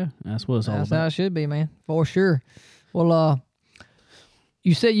 There you go. That's what it's all about. That's how it should be, man, for sure. Well,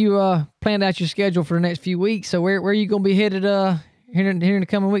 you said you planned out your schedule for the next few weeks. So where are you going to be headed here in the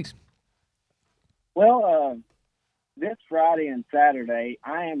coming weeks? Well, this Friday and Saturday,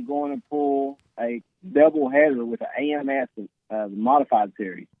 I am going to pull a double header with an AMS modified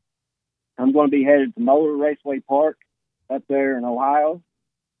series. I'm going to be headed to Motor Raceway Park up there in Ohio,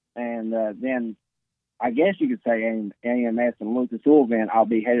 and then I guess you could say AMS and Lucas Oil Van, I'll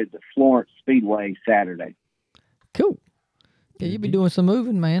be headed to Florence Speedway Saturday. Cool. Yeah, you'll be doing some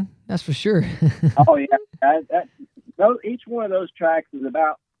moving, man. That's for sure. Oh, yeah. Each one of those tracks is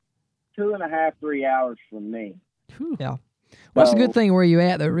about 2.5, 3 hours from me. Yeah. Well, that's a good thing where you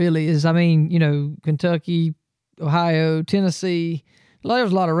at, though, really, is, Kentucky, Ohio, Tennessee.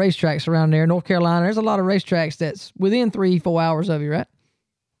 There's a lot of racetracks around there. North Carolina, there's a lot of racetracks that's within 3-4 hours of you, right?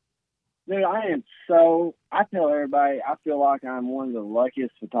 Dude, I tell everybody, I feel like I'm one of the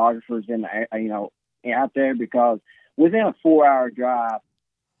luckiest photographers out there, because within a 4-hour drive,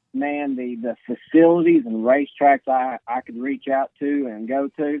 man, the facilities and racetracks I could reach out to and go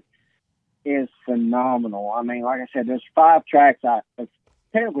to is phenomenal. I mean, like I said, there's 5 tracks,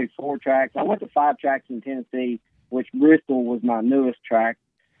 technically 4 tracks. I went to 5 tracks in Tennessee, which Bristol was my newest track.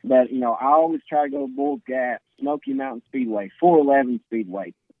 But, I always try to go to Bulls Gap, Smoky Mountain Speedway, 411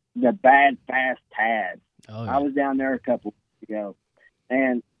 Speedway, the Bad Fast Tads. Oh, yeah. I was down there a couple weeks ago.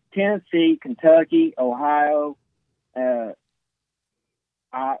 And Tennessee, Kentucky, Ohio, I've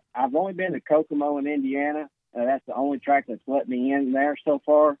only been to Kokomo in Indiana. That's the only track that's let me in there so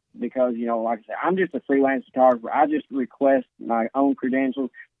far, because, like I said, I'm just a freelance photographer. I just request my own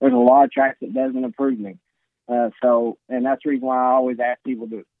credentials. There's a lot of tracks that doesn't approve me. And that's the reason why I always ask people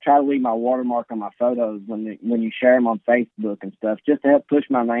to try to leave my watermark on my photos when you share them on Facebook and stuff, just to help push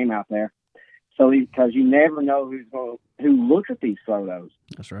my name out there. So, because you never know who looks at these photos.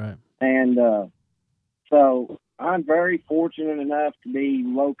 That's right. And so I'm very fortunate enough to be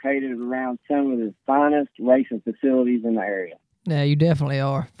located around some of the finest racing facilities in the area. Yeah, you definitely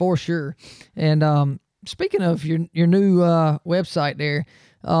are, for sure. And speaking of your new website there,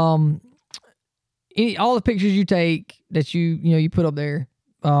 all the pictures you take that you put up there,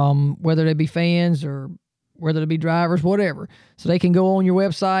 whether they be fans or whether they be drivers, whatever, so they can go on your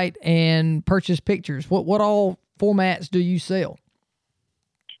website and purchase pictures. What all formats do you sell?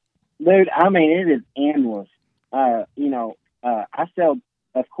 Dude, I mean, it is endless. I sell,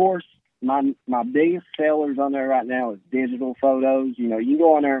 of course, my biggest sellers on there right now is digital photos. You can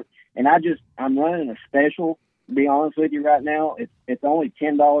go on there, and I'm running a special. To be honest with you right now, it's only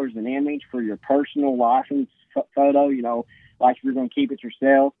 $10 an image for your personal license photo, like if you're going to keep it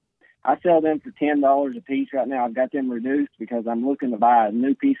yourself. I sell them for $10 a piece right now. I've got them reduced because I'm looking to buy a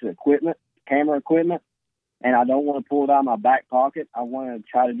new piece of equipment, camera equipment, and I don't want to pull it out of my back pocket. I want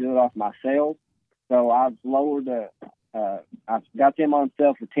to try to do it off my sales. So I've lowered I've got them on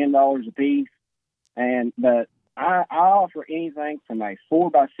sale for $10 a piece. But I offer anything from a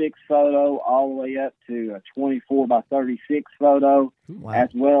 4x6 photo all the way up to a 24x36 photo, Wow. as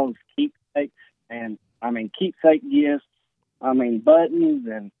well as keepsakes keepsake gifts. Buttons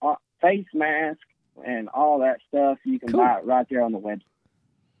and face masks and all that stuff. You can buy it right there on the website.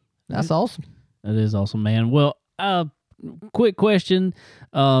 That's awesome. That is awesome, man. Well, quick question.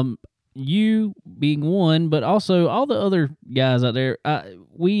 You being one, but also all the other guys out there,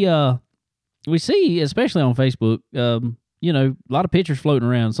 we see, especially on Facebook, a lot of pictures floating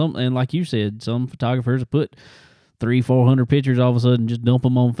around. And like you said, some photographers have put 300-400 pictures all of a sudden, just dump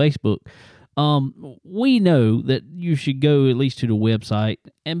them on Facebook. We know that you should go at least to the website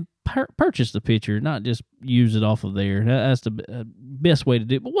and purchase the picture, not just use it off of there. That's the best way to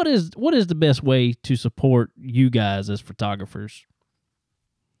do it. But what is the best way to support you guys as photographers?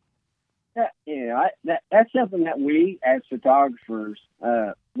 That's something that we as photographers,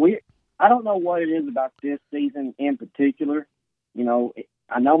 I don't know what it is about this season in particular.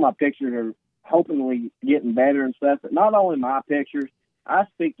 I know my pictures are hopefully getting better and stuff, but not only my pictures. I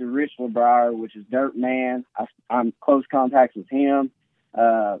speak to Rich LeBrier, which is Dirt Man. I'm close contacts with him.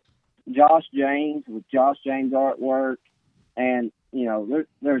 Josh James with Josh James Artwork. And,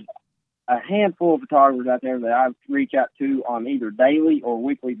 there's a handful of photographers out there that I reach out to on either daily or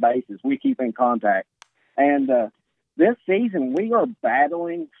weekly basis. We keep in contact. And this season, we are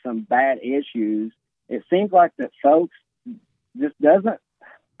battling some bad issues. It seems like that folks just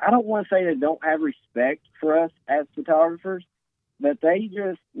I don't want to say they don't have respect for us as photographers, but they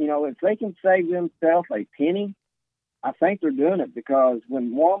just, if they can save themselves a penny, I think they're doing it, because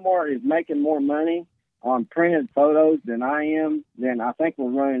when Walmart is making more money on printed photos than I am, then I think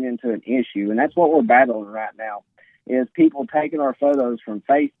we're running into an issue. And that's what we're battling right now, is people taking our photos from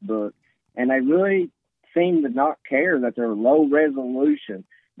Facebook, and they really seem to not care that they're low resolution,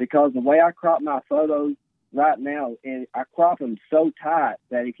 because the way I crop my photos right now, I crop them so tight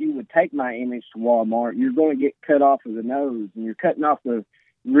that if you would take my image to Walmart, you're going to get cut off of the nose, and you're cutting off the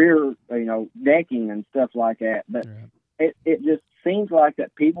rear, decking and stuff like that. But it just seems like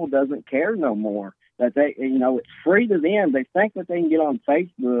that people doesn't care no more. That they, it's free to them. They think that they can get on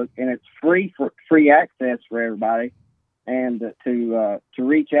Facebook and it's free access for everybody, and to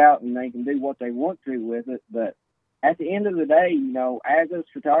reach out, and they can do what they want to with it. But at the end of the day, as those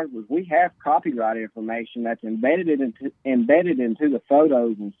photographers, we have copyright information that's embedded into the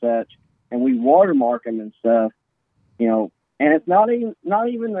photos and such, and we watermark them and stuff, and it's not even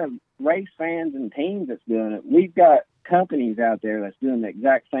the race fans and teams that's doing it. We've got companies out there that's doing the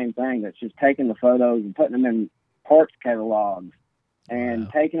exact same thing, that's just taking the photos and putting them in parts catalogs and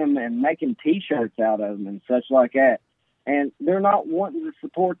Wow. taking them and making T-shirts out of them and such like that. And they're not wanting to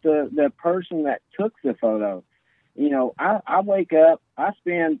support the person that took the photo. I wake up, I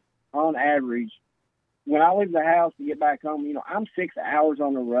spend on average, when I leave the house to get back home, I'm 6 hours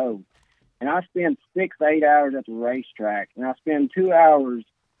on the road. And I spend 6, 8 hours at the racetrack. And I spend 2 hours,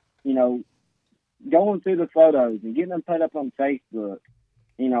 going through the photos and getting them put up on Facebook,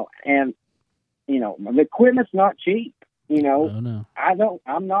 and, the equipment's not cheap. Oh, no.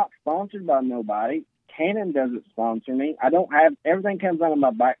 I'm not sponsored by nobody. Canon doesn't sponsor me. I don't have, everything comes out of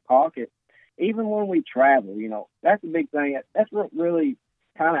my back pocket. Even when we travel, that's a big thing. That's what really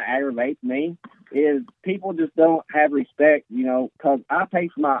kind of aggravates me is people just don't have respect, because I pay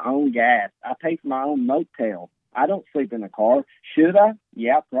for my own gas. I pay for my own motel. I don't sleep in the car. Should I?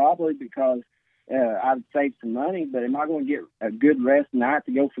 Yeah, probably, because I'd save some money, but am I going to get a good rest night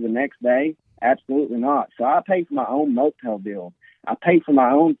to go for the next day? Absolutely not. So I pay for my own motel bill. I pay for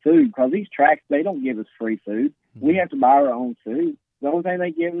my own food because these tracks, they don't give us free food. We have to buy our own food. The only thing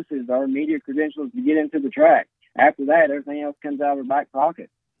they give us is our media credentials to get into the track. After that, everything else comes out of our back pocket.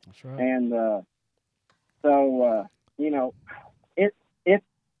 That's right. And it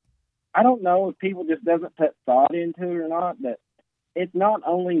I don't know if people just doesn't put thought into it or not, but it's not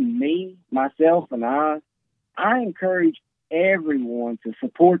only me, myself, and I encourage everyone to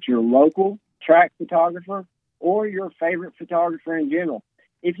support your local track photographer or your favorite photographer in general.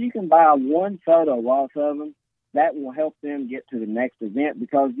 If you can buy one photo off of them, that will help them get to the next event,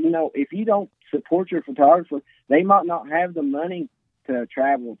 because, if you don't support your photographer, they might not have the money to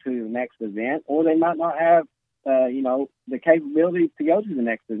travel to the next event, or they might not have, the capability to go to the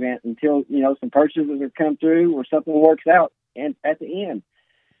next event until, some purchases have come through or something works out and at the end.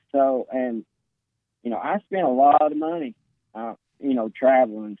 So, and, I spent a lot of money,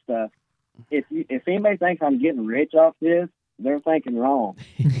 traveling and stuff. If anybody thinks I'm getting rich off this, they're thinking wrong,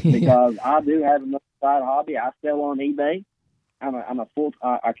 because I do have another side hobby. I sell on eBay.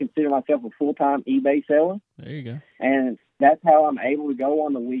 I consider myself a full-time eBay seller. There you go. And that's how I'm able to go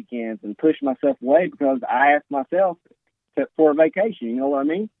on the weekends and push myself away, because I ask myself for a vacation. You know what I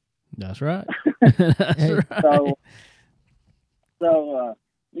mean? That's right. That's right. So,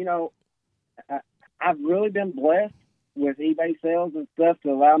 I've really been blessed with eBay sales and stuff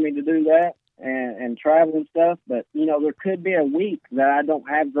to allow me to do that and travel and stuff. But, there could be a week that I don't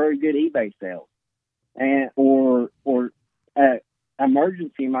have very good eBay sales, or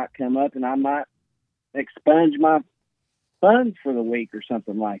emergency might come up and I might expunge my funds for the week or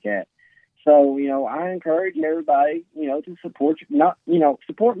something like that. So, I encourage everybody, to support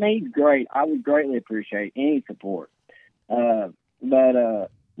support me. Great. I would greatly appreciate any support. But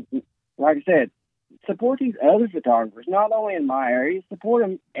like I said, support these other photographers, not only in my area, support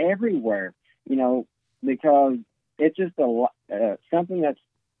them everywhere, because it's just something that's,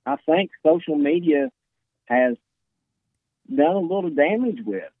 I think social media has done a little damage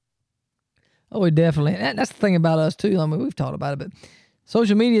with. Oh, definitely. That's the thing about us too. I mean, we've talked about it, but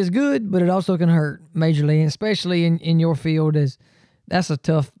social media is good, but it also can hurt majorly, and especially in your field. That's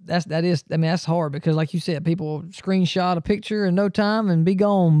hard, because like you said, people screenshot a picture in no time and be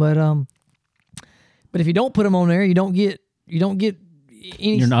gone. But if you don't put them on there, you don't get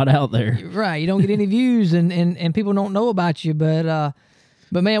any. You're not out there, right? You don't get any views, and people don't know about you. But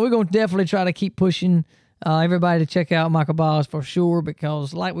man, we're going to definitely try to keep pushing everybody to check out Michael Biles for sure,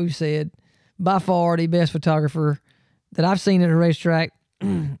 because like we've said, by far the best photographer that I've seen at a racetrack.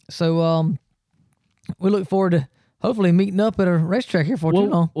 So we look forward to hopefully meeting up at a racetrack here for too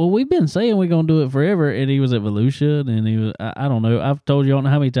long. Well, we've been saying we're going to do it forever, and he was at Volusia, and he was, I don't know, I've told you I don't know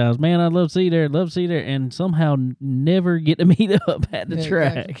how many times, man, I'd love to see you there, and somehow never get to meet up at the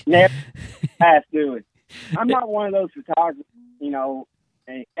track. Exactly. Never have to do it. I'm not one of those photographers,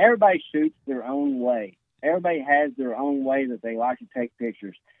 everybody shoots their own way. Everybody has their own way that they like to take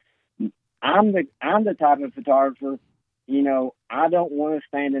pictures. I'm the type of photographer, I don't want to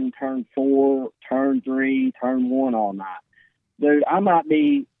stand in turn 4, turn 3, turn 1 all night. Dude, I might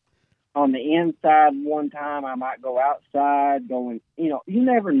be on the inside one time. I might go outside going, you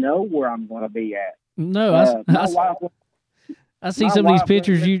never know where I'm going to be at. No, I see my some of these wife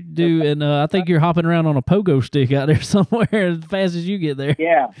pictures you do, and I think you're hopping around on a pogo stick out there somewhere as fast as you get there.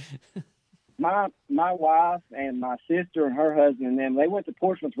 Yeah. My wife and my sister and her husband and them, they went to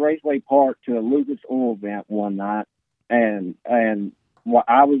Portsmouth Raceway Park to a Lucas Oil event one night, and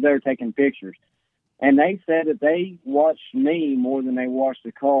I was there taking pictures. And they said that they watched me more than they watched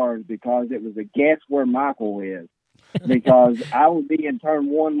the cars, because it was a guess where Michael is. Because I would be in turn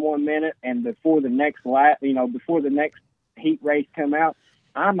 1 minute, and before the next lap, before the next heat race come out,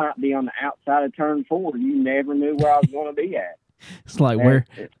 I might be on the outside of turn 4. You never knew where I was going to be at. It's like where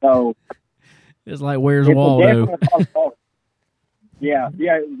So it's like where's it's a Waldo? definite possibility. Yeah.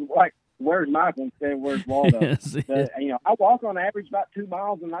 It was like where's Michael instead of where's Waldo. Yes, I walk on average about 2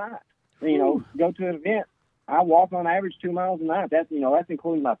 miles a night. Go to an event. I walk on average 2 miles a night. That's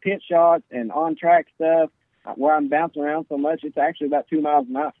including my pit shots and on track stuff. Where I'm bouncing around so much, it's actually about 2 miles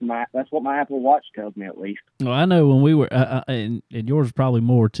a night that's what my Apple Watch tells me at least. Well, I know when we were, and yours is probably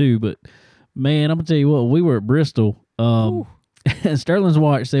more too, but man, I'm gonna tell you what, we were at Bristol. And Sterling's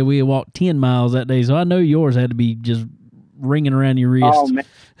watch said we had walked 10 miles that day, so I know yours had to be just ringing around your wrist. Oh man,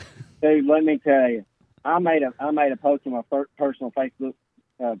 dude, let me tell you, I made a post on my personal Facebook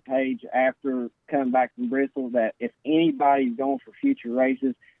page after coming back from Bristol that if anybody's going for future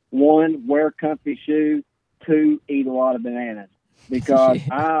races, 1, wear comfy shoes. 2, eat a lot of bananas, because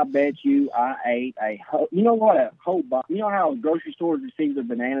I bet you I ate a whole box. You know how grocery stores receive their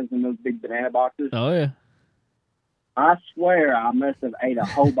bananas in those big banana boxes? Oh yeah. I swear I must have ate a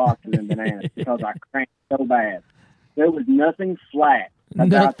whole box of them bananas because I cramped so bad. There was nothing flat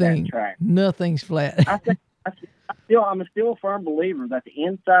about that track. Nothing's flat. I'm still a firm believer that the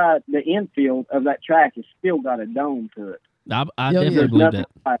infield of that track has still got a dome to it. I definitely believe that.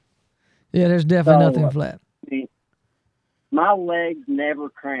 Flat. Yeah, there's definitely nothing flat. My legs never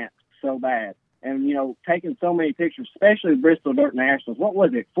cramped so bad. And, taking so many pictures, especially the Bristol Dirt Nationals. What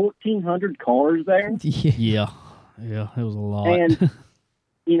was it, 1,400 cars there? Yeah, it was a lot. And,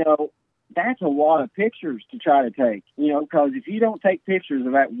 that's a lot of pictures to try to take, because if you don't take pictures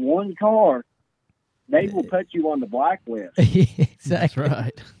of that one car, they will put you on the blacklist. Exactly. That's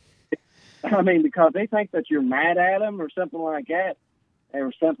right. I mean, because they think that you're mad at them or something like that.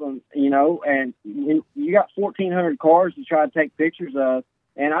 Or something, and you got 1,400 cars to try to take pictures of,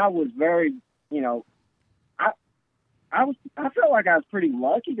 and I was very, I felt like I was pretty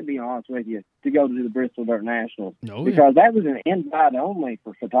lucky, to be honest with you, to go to the Bristol Dirt Nationals, because that was an invite only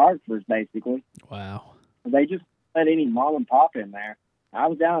for photographers, basically. Wow. They just let any mom and pop in there. I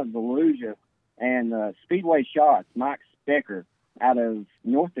was down in Volusia, and Speedway Shots, Mike Specker, out of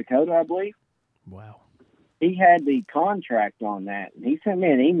North Dakota, I believe. Wow. He had the contract on that, and he sent me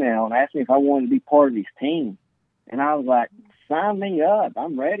an email and asked me if I wanted to be part of his team. And I was like, sign me up.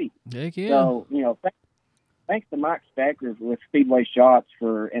 I'm ready. Heck yeah. So, thanks to Mike Specker with Speedway Shots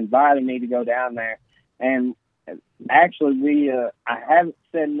for inviting me to go down there. And actually, I haven't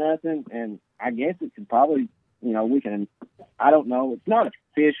said nothing, and I guess it could probably, I don't know. It's not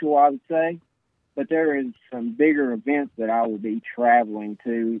official, I would say. But there is some bigger events that I will be traveling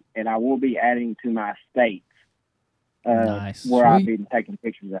to, and I will be adding to my states. Nice. Where I've been taking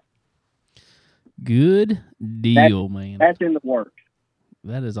pictures of. Good deal, man. That's in the works.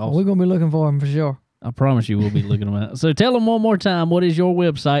 That is awesome. We're going to be looking for them for sure. I promise you we'll be looking them out. So tell them one more time, what is your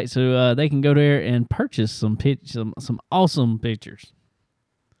website so they can go there and purchase some awesome pictures.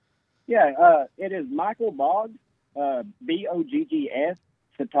 Yeah, it is Michael Boggs, BOGGS,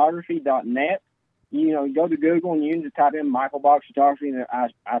 photography.net. Go to Google and you can just type in Michael Boggs Photography, and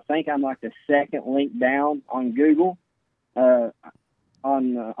I think I'm like the second link down on Google. On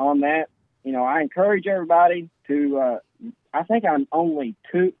that, I encourage everybody to. I think I'm only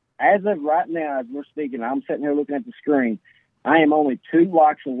 2 as of right now. As we're speaking, I'm sitting here looking at the screen. I am only 2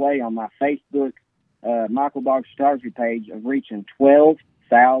 blocks away on my Facebook Michael Boggs Photography page of reaching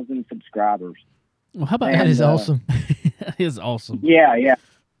 12,000 subscribers. Well, how about that? Is awesome. That is awesome. Yeah.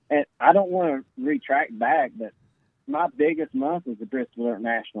 And I don't want to retract back, but my biggest month was the Bristol Dirt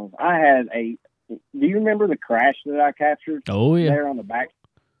Nationals. I had do you remember the crash that I captured? Oh, yeah. There on the back.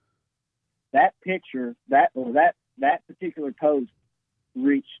 That picture, that particular post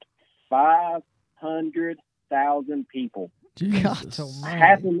reached 500,000 people. Jesus.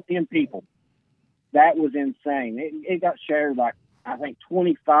 500,000 people. That was insane. It got shared like, I think,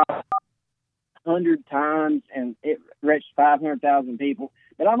 2,500 times, and it reached 500,000 people.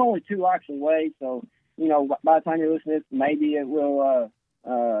 But I'm only 2 blocks away, so, by the time you're listening to this, maybe it will,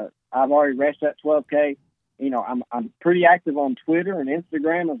 I've already reached that 12K. I'm pretty active on Twitter and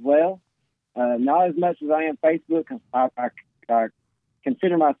Instagram as well. Not as much as I am Facebook, because I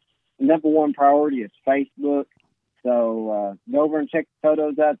consider my number one priority is Facebook. So go over and check the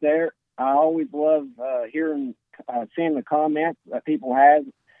photos out there. I always love seeing the comments that people have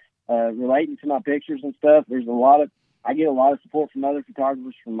relating to my pictures and stuff. I get a lot of support from other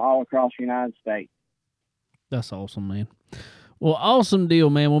photographers from all across the United States. That's awesome, man. Well, awesome deal,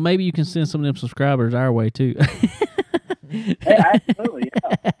 man. Well, maybe you can send some of them subscribers our way, too. Yeah, absolutely,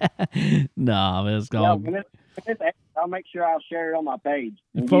 yeah. Nah, man, it's Yeah, gone. I'll make sure I'll share it on my page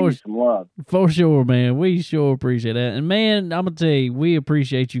and For- give you some love. For sure, man. We sure appreciate that. And, man, I'm going to tell you, we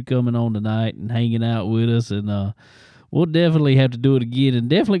appreciate you coming on tonight and hanging out with us. And we'll definitely have to do it again, and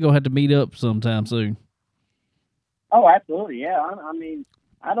definitely gonna have to meet up sometime soon. Oh, absolutely, yeah. I mean,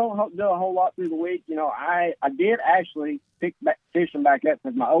 I don't do a whole lot through the week. You know, I did actually pick back, fishing back up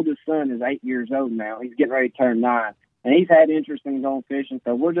because my oldest son is 8 years old now. He's getting ready to turn 9, and he's had interest in going fishing,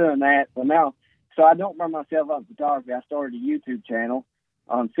 so we're doing that. So I don't burn myself up in photography. I started a YouTube channel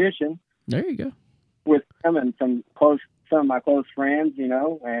on fishing. There you go. With him and some of my close friends, you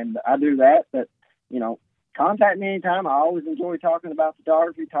know, and I do that. But, you know, contact me anytime. I always enjoy talking about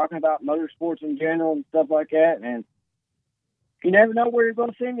photography, talking about motorsports in general and stuff like that. And you never know where you're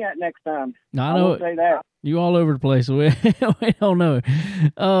going to see me at next time. I know. I will say that. You all over the place. We don't know.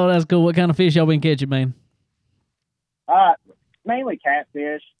 Oh, that's cool. What kind of fish y'all been catching, man? Mainly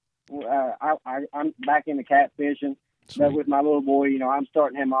catfish. I'm back into catfishing. Sweet. But with my little boy, you know, I'm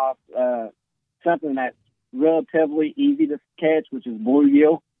starting him off something that's relatively easy to catch, which is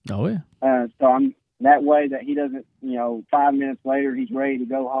bluegill. Oh, yeah. So I'm that way that he doesn't, you know, 5 minutes later he's ready to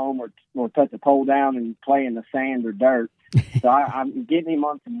go home or put the pole down and play in the sand or dirt. So I'm getting him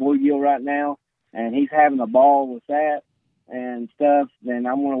on some bluegill right now, and he's having a ball with that and stuff. Then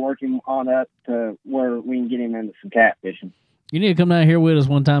I'm going to work him on up to where we can get him into some catfishing. You need to come down here with us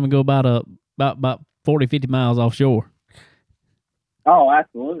one time and go about 40, 50 miles offshore. Oh,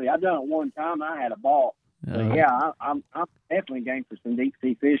 absolutely. I've done it one time. I had a ball. But yeah, I'm definitely game for some deep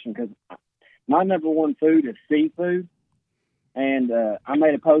sea fishing because my number one food is seafood. And I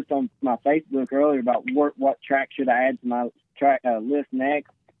made a post on my Facebook earlier about what track should I add to my track list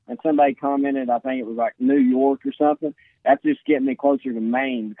next. And somebody commented, I think it was like New York or something. That's just getting me closer to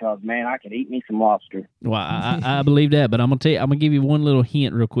Maine because, man, I could eat me some lobster. Well, I believe that, but I'm gonna give you one little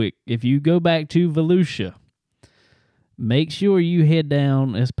hint real quick. If you go back to Volusia, make sure you head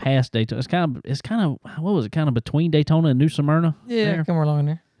down. It's past Daytona. It's kind of what was it? Kind of between Daytona and New Smyrna. Yeah, come along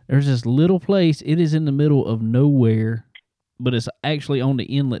there. There's this little place. It is in the middle of nowhere, but it's actually on the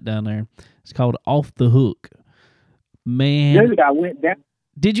inlet down there. It's called Off the Hook. Man, dude, I went down.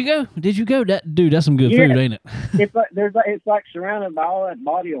 Did you go? Dude, that's some good food, ain't it? It's like surrounded by all that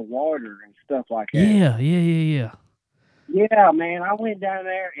body of water and stuff like that. Yeah. Yeah, man, I went down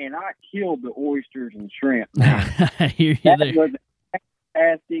there and I killed the oysters and shrimp. I hear you that there. was a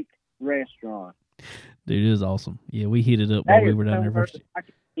fantastic restaurant. Dude, it is awesome. Yeah, we heated up while we were down there first.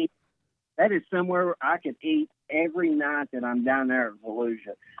 That is somewhere I could eat every night that I'm down there at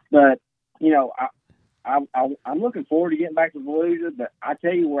Volusia. But, you know, I'm looking forward to getting back to Volusia, but I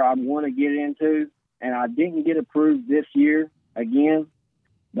tell you where I want to get into, and I didn't get approved this year again,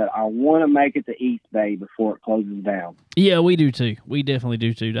 but I want to make it to East Bay before it closes down. Yeah, we do too. We definitely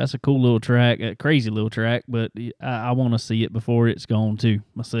do too. That's a cool little track, a crazy little track, but I want to see it before it's gone too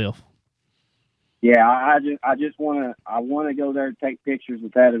myself. Yeah, I want to go there and take pictures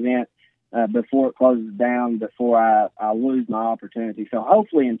with that event before it closes down, before I lose my opportunity. So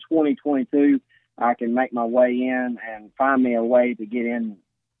hopefully in 2022, I can make my way in and find me a way to get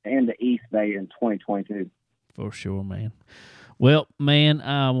into East Bay in 2022. For sure, man. Well, man,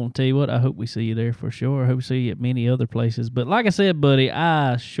 I want to tell you what, I hope we see you there for sure. I hope we see you at many other places. But like I said, buddy,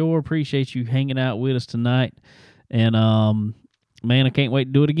 I sure appreciate you hanging out with us tonight. And, man, I can't wait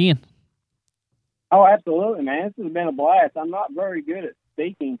to do it again. Oh, absolutely, man. This has been a blast. I'm not very good at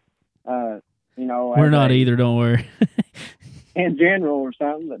speaking, you know. We're not either, don't worry. In general or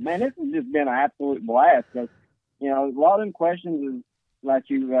something. But, man, this has just been an absolute blast because, you know, a lot of them questions that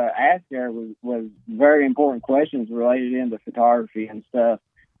you asked there was very important questions related into photography and stuff.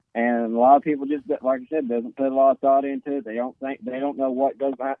 And a lot of people just, like I said, doesn't put a lot of thought into it. They don't know what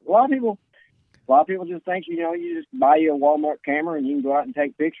goes behind. A lot of people just think, you know, you just buy you a Walmart camera and you can go out and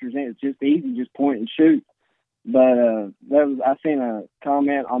take pictures and it's just easy, just point and shoot. But I seen a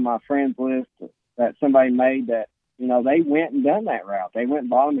comment on my friends list that somebody made that, you know, they went and done that route. They went and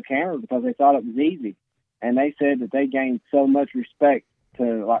bought them a camera because they thought it was easy. And they said that they gained so much respect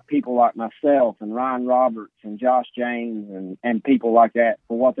to like people like myself and Ryan Roberts and Josh James and people like that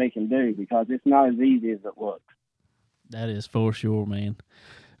for what they can do because it's not as easy as it looks. That is for sure, man.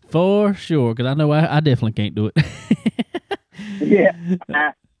 For sure, because I know I definitely can't do it. Yeah,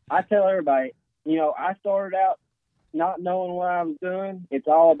 I tell everybody, you know, I started out not knowing what I was doing. It's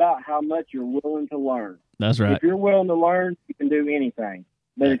all about how much you're willing to learn. That's right. If you're willing to learn, you can do anything.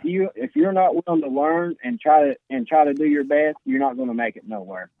 But if you're not willing to learn and try to do your best, you're not going to make it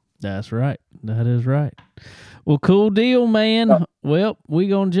nowhere. That's right. That is right. Well, cool deal, man. Well, we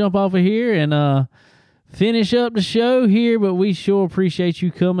gonna jump off of here and finish up the show here, but we sure appreciate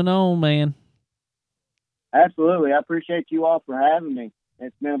you coming on, man. Absolutely. I appreciate you all for having me.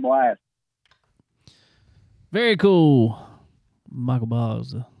 It's been a blast. Very cool. Michael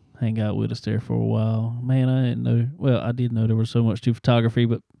Boggs, hang out with us there for a while. Man, I didn't know. Well, I did know there was so much to photography,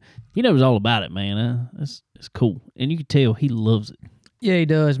 but he knows all about it, man. It's cool, and you can tell he loves it. Yeah, he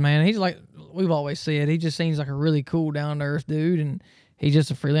does, man. He's like we've always said. He just seems like a really cool, down to earth dude, and he's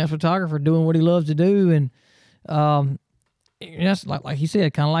just a freelance photographer doing what he loves to do. And that's like he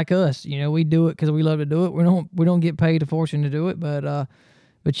said, kind of like us. You know, we do it because we love to do it. We don't get paid a fortune to do it, but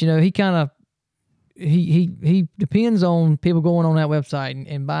you know, he kind of he depends on people going on that website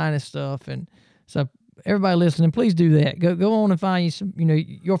and buying his stuff. And so everybody listening, please do that. Go on and find you some, you know,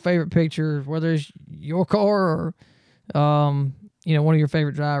 your favorite picture, whether it's your car or you know, one of your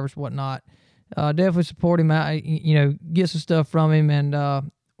favorite drivers, whatnot. Definitely support him out. You know, get some stuff from him,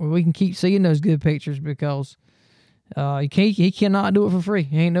 and we can keep seeing those good pictures because he cannot do it for free.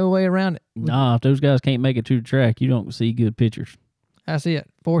 Ain't no way around it. Nah, if those guys can't make it to the track, you don't see good pictures. That's it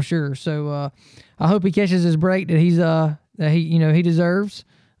for sure. So I hope he catches his break that he deserves.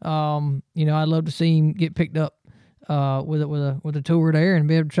 You know, I'd love to see him get picked up with a tour there and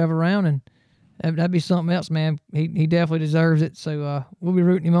be able to travel around, and that'd be something else, man. He definitely deserves it. So we'll be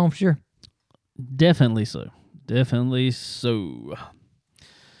rooting him on for sure. Definitely so. Definitely so.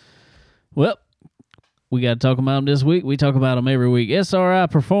 Well, we got to talk about them this week. We talk about them every week. SRI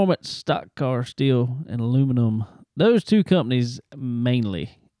Performance, Stock Car Steel, and Aluminum. Those two companies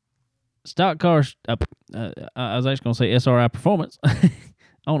mainly. Stock Cars, I was actually going to say SRI Performance. I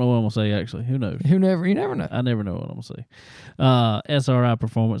don't know what I'm going to say, actually. Who knows? You never know. I never know what I'm going to say. SRI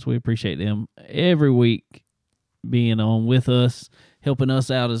Performance, we appreciate them every week being on with us, helping us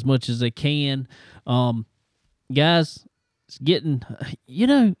out as much as they can. Guys, it's getting, you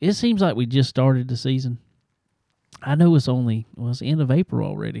know, it seems like we just started the season. I know it's the end of April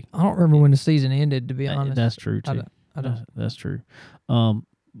already. I don't remember when the season ended, to be honest. That's true, too. I don't. That's true.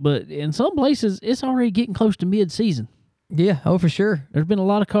 But in some places, it's already getting close to mid-season. Yeah, for sure. There's been a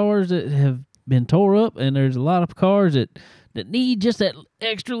lot of cars that have been tore up, and there's a lot of cars that need just that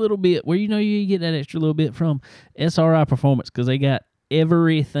extra little bit, where you know you get that extra little bit from SRI Performance, because they got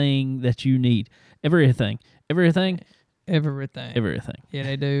everything that you need. Everything. Yeah,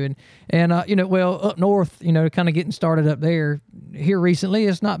 they do. And you know, well, up north, you know, kind of getting started up there here recently.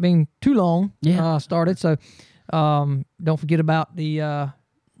 It's not been too long started. So don't forget about the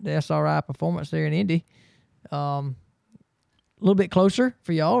SRI Performance there in Indy. A little bit closer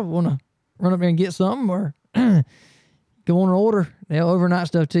for y'all. Want to run up there and get something, or go on and order. They'll overnight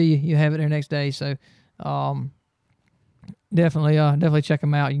stuff to you. You have it there next day. So definitely check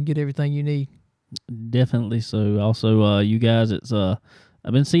them out. You can get everything you need. Definitely so. Also, you guys, it's I've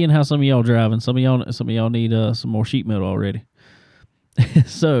been seeing how some of y'all driving. Some of y'all need some more sheet metal already.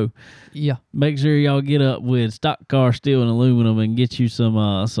 So yeah, make sure y'all get up with Stock Car Steel and Aluminum and get you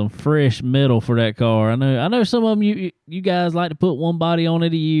some fresh metal for that car. I know some of them you guys like to put one body on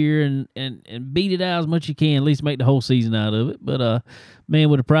it a year and beat it out as much as you can, at least make the whole season out of it. But man,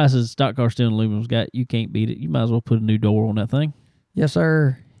 with the prices Stock Car Steel and Aluminum's got, you can't beat it. You might as well put a new door on that thing. Yes,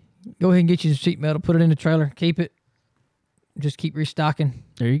 sir. Go ahead and get you some sheet metal, put it in the trailer, keep it. Just keep restocking.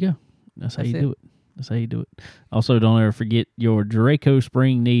 There you go. That's how you do it. That's how you do it. Also, don't ever forget your Draco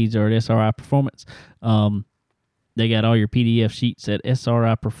spring needs are at SRI Performance. They got all your PDF sheets at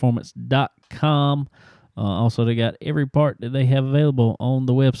sriperformance.com. Also, they got every part that they have available on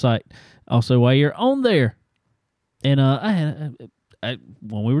the website. Also, while you're on there, and I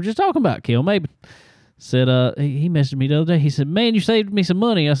when we were just talking about Kel Maben, said he messaged me the other day. He said, "Man, you saved me some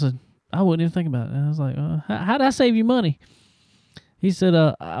money." I said, "I wouldn't even think about it." And I was like, "How did I save you money?" He said,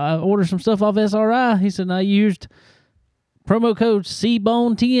 I ordered some stuff off SRI. He said, I used promo code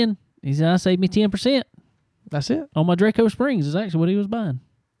CBONE10. He said, I saved me 10%. That's it. On my Draco Springs is actually what he was buying.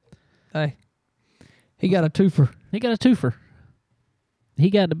 Hey, he got a twofer. He got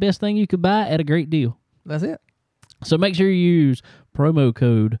the best thing you could buy at a great deal. That's it. So make sure you use promo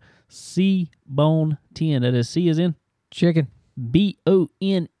code CBONE10. That is C as in chicken.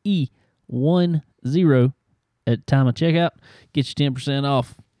 BONE10 at time of checkout. Get you 10%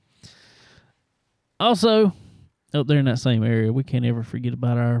 off. Also, up there in that same area, we can't ever forget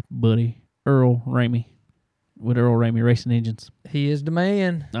about our buddy Earl Ramey with Earl Ramey Racing Engines. He is the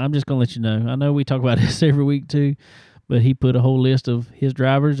man. I'm just going to let you know. I know we talk about this every week too, but he put a whole list of his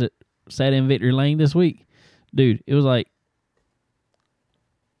drivers that sat in victory lane this week. Dude, it was like,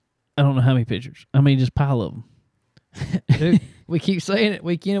 I don't know how many pictures. I mean, just pile of them. Dude, we keep saying it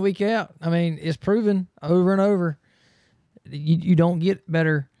week in and week out. I mean, it's proven over and over. You don't get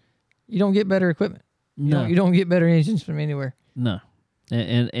better. You don't get better equipment. No. You don't get better engines from anywhere. No.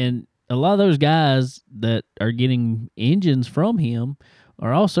 And a lot of those guys that are getting engines from him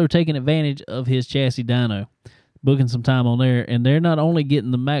are also taking advantage of his chassis dyno. booking some time on there, and they're not only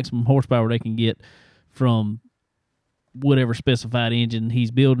getting the maximum horsepower they can get from whatever specified engine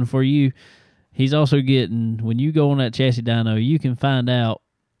he's building for you, he's also getting, when you go on that chassis dyno, you can find out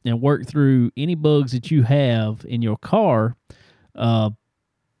and work through any bugs that you have in your car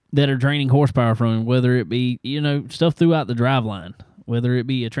that are draining horsepower from him, whether it be, stuff throughout the driveline, whether it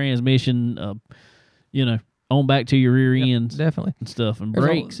be a transmission, on back to your rear ends, definitely, and stuff, and There's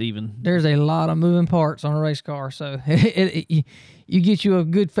brakes even. There's a lot of moving parts on a race car, so you get you a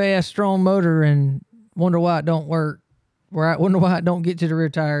good, fast, strong motor and wonder why it don't work. Wonder why it don't get to the rear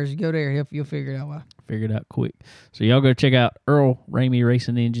tires. You go there, you'll figure it out why. Figure it out quick. So y'all go check out Earl Ramey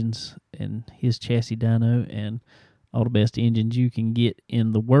Racing Engines and his chassis dyno and all the best engines you can get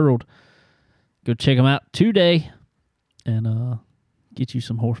in the world. Go check them out today and get you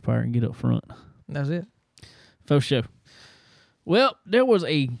some horsepower and get up front. That's it. For sure. Well, there was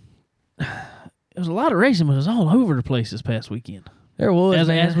a lot of racing, but it was all over the place this past weekend. There was,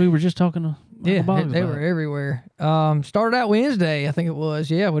 as we were just talking to Michael Boggs they about. were everywhere. Started out Wednesday, I think it was.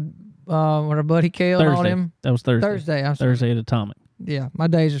 Yeah, with our buddy Kale Thursday. and all them. That was Thursday. Thursday. I'm sorry. Thursday at Atomic. Yeah, my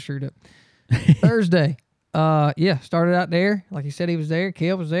days are screwed up. Thursday. Started out there. Like he said, he was there.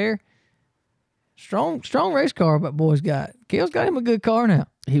 Kale was there. Strong race car, but boys got. Kale's got him a good car now.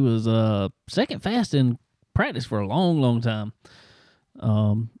 He was second fast in practice for a long, long time.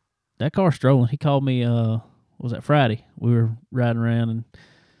 That car's strolling. He called me, was that Friday? We were riding around and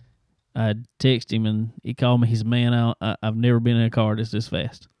I texted him and he called me. He said, "Man, I've never been in a car this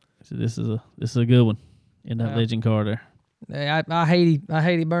fast." I said, "This is a good one in that legend car there." Yeah, I hate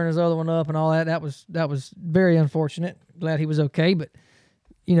he burned his other one up and all that. That was very unfortunate. Glad he was okay, but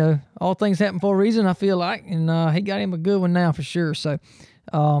all things happen for a reason, I feel like, and he got him a good one now for sure. So,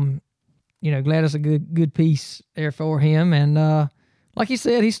 glad it's a good piece there for him. And like he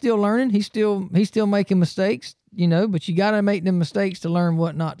said, he's still learning. He's still making mistakes. But you got to make them mistakes to learn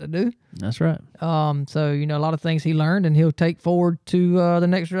what not to do. That's right. So a lot of things he learned, and he'll take forward to the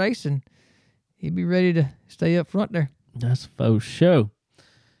next race, and he'll be ready to stay up front there. That's faux show.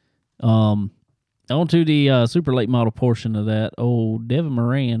 On to the super late model portion of that. Old Devin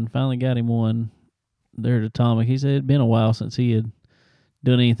Moran finally got him one there at Atomic. He said it'd been a while since he had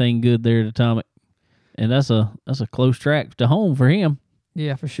done anything good there at Atomic, and that's a close track to home for him.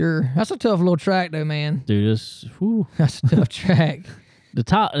 Yeah, for sure. That's a tough little track, though, man. Dude, That's a tough track.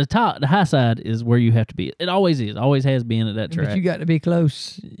 The high side is where you have to be. It always is. Always has been at that track. But you got to be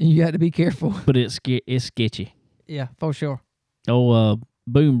close. You got to be careful. But it's sketchy. Yeah, for sure.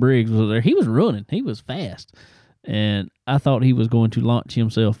 Boone Briggs was there. He was running. He was fast. And I thought he was going to launch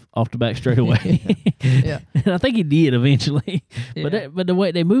himself off the back straightaway. Yeah. And I think he did eventually. Yeah. But the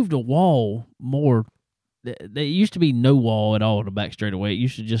way they moved the wall more, there used to be no wall at all at the back straightaway. It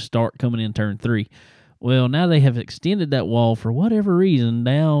used to just start coming in turn 3. Well, now they have extended that wall for whatever reason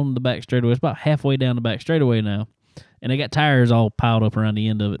down the back straightaway. It's about halfway down the back straightaway now. And they got tires all piled up around the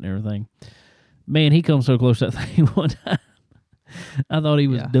end of it and everything. Man, he comes so close to that thing one time. I thought he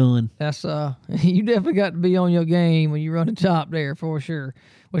was done. That's you definitely got to be on your game when you run the top there for sure.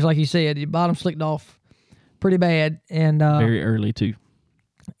 Which, like you said, your bottom slicked off pretty bad and very early too.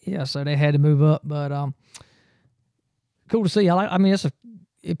 Yeah, so they had to move up, but cool to see.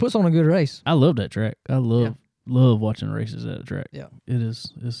 It puts on a good race. I love that track. I love watching races at the track. Yeah,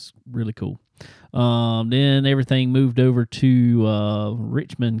 it's really cool. Then everything moved over to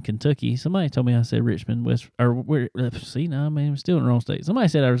Richmond, Kentucky. Somebody told me I said Richmond, see, now I'm still in the wrong state. Somebody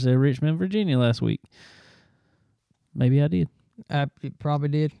said I said Richmond, Virginia last week. Maybe I did. I probably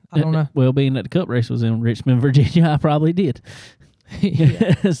did. I don't know. Well, being that the Cup race was in Richmond, Virginia, I probably did.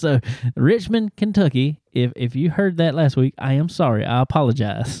 So Richmond, Kentucky. If you heard that last week, I am sorry. I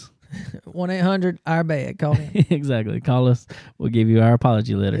apologize. 1-800 our bad. Call me. Exactly. Call us. We'll give you our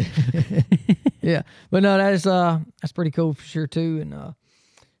apology letter. Yeah, but no, that's pretty cool for sure too. And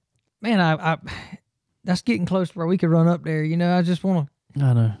man, I that's getting close to where we could run up there. I just want to.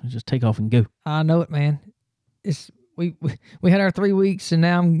 I know. Just take off and go. I know it, man. We had our 3 weeks, and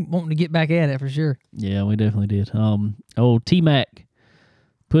now I'm wanting to get back at it for sure. Yeah, we definitely did. Old T-Mac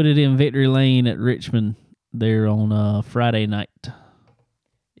put it in victory lane at Richmond there on Friday night.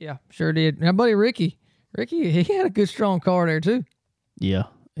 Yeah, sure did. Now, buddy Ricky, he had a good strong car there too. Yeah,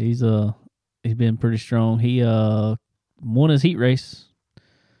 he's been pretty strong. He won his heat race,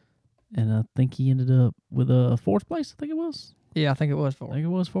 and I think he ended up with a 4th place. I think it was. Yeah, I think it was 4th. I think it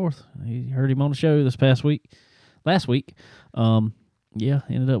was 4th. He heard him on the show last week.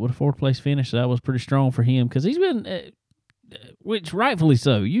 Ended up with a 4th place finish. So that was pretty strong for him because he's been, which rightfully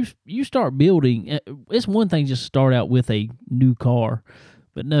so. You start building. It's one thing just start out with a new car,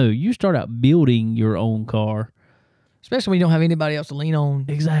 but no, you start out building your own car especially when you don't have anybody else to lean on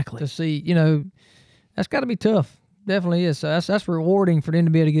Exactly. to see. That's got to be tough. Definitely is. So that's rewarding for them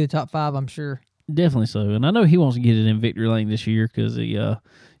to be able to get a top 5, I'm sure. Definitely so. And I know he wants to get it in Victory Lane this year because he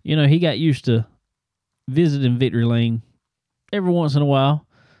got used to visiting Victory Lane every once in a while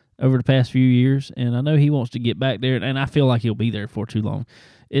over the past few years. And I know he wants to get back there. And I feel like he'll be there for too long.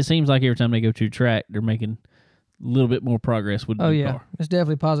 It seems like every time they go to the track, they're making a little bit more progress with the new car. It's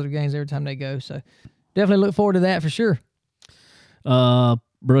definitely positive gains every time they go. So definitely look forward to that for sure.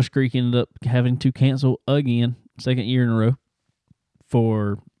 Brush Creek ended up having to cancel again, second year in a row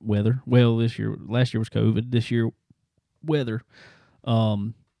for weather. Well, last year was COVID. This year, weather.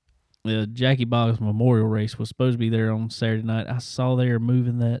 The Jackie Boggs Memorial Race was supposed to be there on Saturday night. I saw they are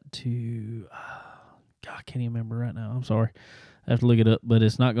moving that to, God, I can't even remember right now. I'm sorry. I have to look it up, but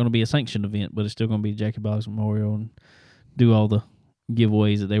it's not going to be a sanctioned event, but it's still going to be Jackie Boggs Memorial and do all the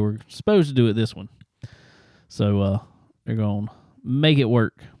giveaways that they were supposed to do at this one. So they're going to make it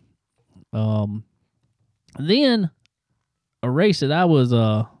work. Then a race that I was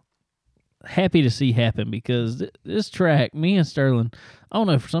happy to see happen because this track, me and Sterling, I don't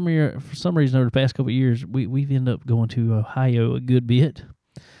know, for some reason over the past couple of years, we've ended up going to Ohio a good bit,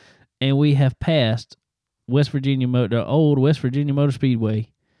 and we have passed the old West Virginia Motor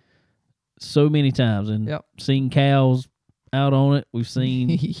Speedway so many times, and seen cows out on it. We've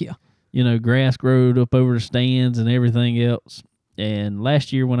seen grass growed up over the stands and everything else. And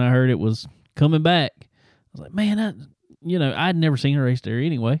last year when I heard it was coming back, I was like, man, I'd never seen a race there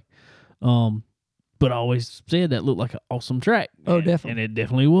anyway. But I always said that looked like an awesome track. Oh, definitely. And it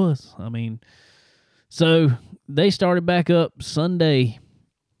definitely was. I mean, so they started back up Sunday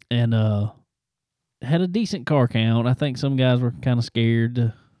and had a decent car count. I think some guys were kind of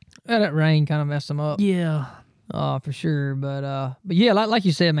scared. That rain kind of messed them up. Yeah. For sure. But yeah, like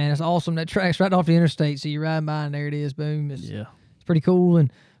you said, man, it's awesome. That track's right off the interstate, so you ride by and there it is, boom. It's pretty cool.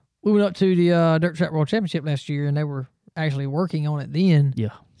 And we went up to the Dirt Track World Championship last year, and they were actually working on it then.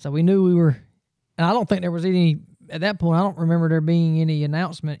 Yeah. So we knew we were, and I don't think there was any, at that point, I don't remember there being any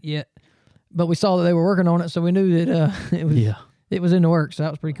announcement yet, but we saw that they were working on it, so we knew that it was in the works, so that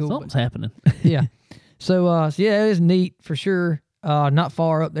was pretty cool. Something's happening. Yeah. So yeah, it is neat for sure. Not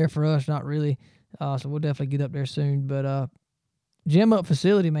far up there for us, not really. So we'll definitely get up there soon. But gem up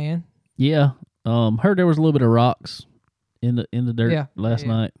facility, man. Yeah. Heard there was a little bit of rocks in the dirt last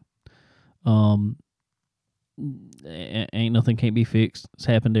night. Ain't nothing can't be fixed. It's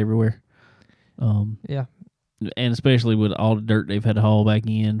happened everywhere. Yeah. And especially with all the dirt they've had to haul back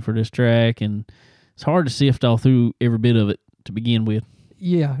in for this track, and it's hard to sift all through every bit of it to begin with.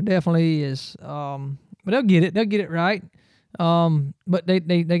 Yeah, definitely is. But they'll get it. They'll get it right. But they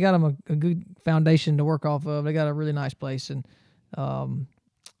got them a good foundation to work off of. They got a really nice place and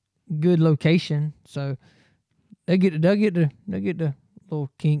good location. So they'll get the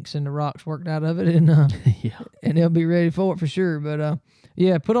little kinks and the rocks worked out of it, and and they'll be ready for it for sure. But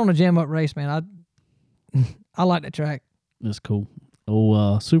yeah, put on a jam up race, man. I like that track. That's cool.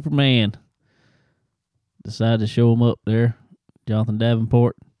 Superman decided to show him up there. Jonathan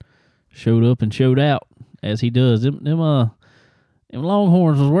Davenport showed up and showed out as he does. Them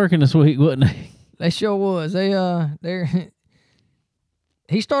Longhorns was working this week, wasn't they? They sure was.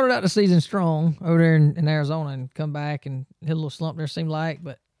 He started out the season strong over there in Arizona and come back and hit a little slump there, seemed like,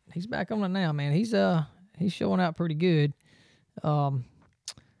 but he's back on it now, man. He's showing out pretty good.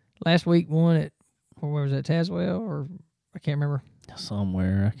 Last week won at, where was that, Tazewell, or I can't remember.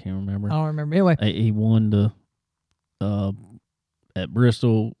 Somewhere, I can't remember. I don't remember. Anyway, he won at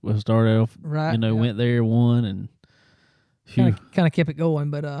Bristol. Started off, right? Went there, won, and kind of kept it going.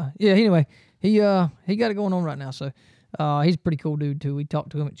 But yeah. Anyway, he got it going on right now. So he's a pretty cool dude too. We talked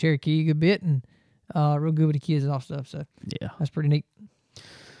to him at Cherokee a good bit, and real good with the kids and all stuff. So yeah, that's pretty neat.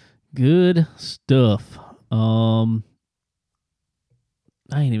 Good stuff.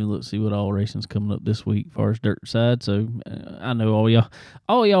 I ain't even looked to see what all racing's coming up this week as far as dirt side. So I know all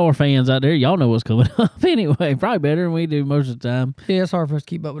y'all are fans out there. Y'all know what's coming up anyway. Probably better than we do most of the time. Yeah, it's hard for us to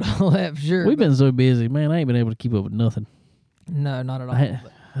keep up with all that for sure. We've been so busy, man. I ain't been able to keep up with nothing. No, not at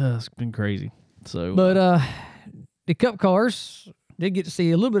all. It's been crazy. So, but the Cup cars did get to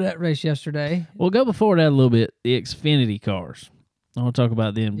see a little bit of that race yesterday. We'll go before that a little bit. The Xfinity cars. I want to talk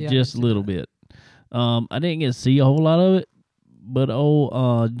about them just a little bit. I didn't get to see a whole lot of it. But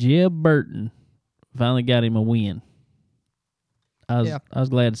Jeb Burton finally got him a win. I was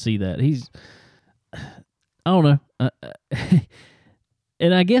glad to see that. I don't know.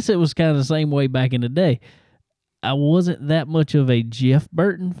 And I guess it was kind of the same way back in the day. I wasn't that much of a Jeff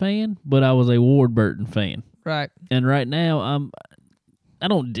Burton fan, but I was a Ward Burton fan. Right. And right now, I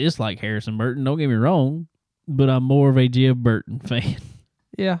don't dislike Harrison Burton. Don't get me wrong. but I'm more of a Jeb Burton fan.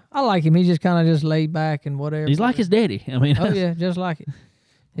 Yeah, I like him. He's just kind of just laid back and whatever. He's like his daddy. I mean, Oh yeah, just like it.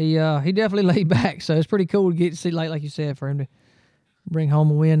 He definitely laid back, so it's pretty cool to get to see, like you said, for him to bring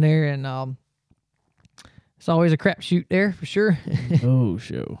home a win there, and it's always a crapshoot there for sure. oh,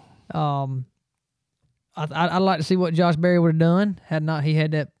 show. I'd like to see what Josh Berry would have done had not he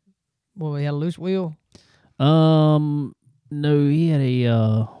had that. Well, he had a loose wheel. No, he had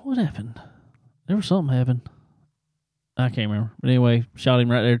a what happened? There was something happened. I can't remember. But anyway, shot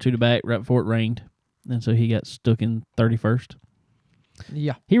him right there to the back right before it rained, and so he got stuck in 31st.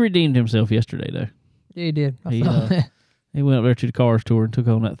 Yeah, He redeemed himself yesterday though. yeah, he did. He he went up there to the Cars Tour and took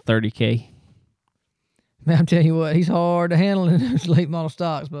on that 30K. Man, I'm telling you what, he's hard to handle in those late model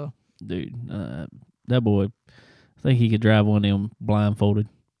stocks, bro. Dude, that boy, I think he could drive one of them blindfolded.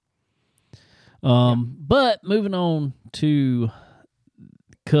 But moving on to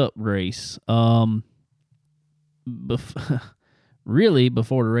Cup race. Really,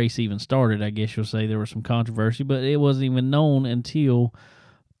 before the race even started, I guess you'll say there was some controversy, but it wasn't even known until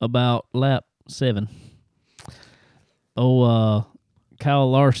about lap 7. Kyle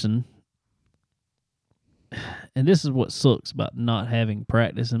Larson, and this is what sucks about not having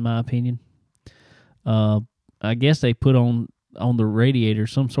practice, in my opinion. I guess they put on the radiator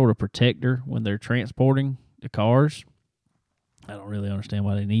some sort of protector when they're transporting the cars. I don't really understand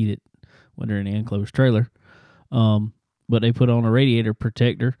why they need it when they're in an enclosed trailer. But they put on a radiator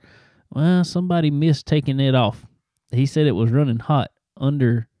protector. Well, somebody missed taking it off. He said it was running hot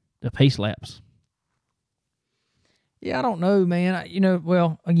under the pace laps. Yeah, I don't know, man.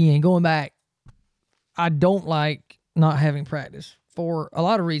 Well, again, going back, I don't like not having practice for a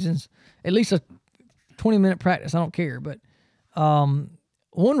lot of reasons. At least a 20-minute practice, I don't care. But one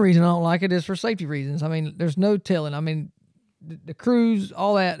reason I don't like it is for safety reasons. I mean, there's no telling. I mean, the crews,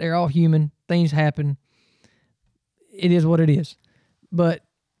 all that, they're all human. Things happen. It is what it is. But,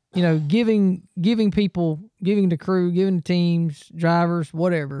 giving people, giving the crew, giving the teams, drivers,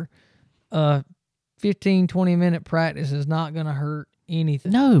 whatever, 15, 20-minute practice is not going to hurt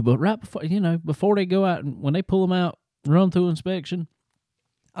anything. No, but right before they go out and when they pull them out, run through inspection.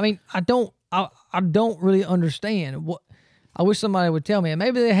 I mean, I don't really understand what. I wish somebody would tell me, and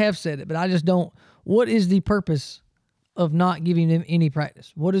maybe they have said it, but I just don't. What is the purpose of not giving them any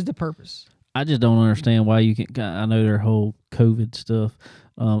practice? What is the purpose? I just don't understand why you can. I know their whole COVID stuff.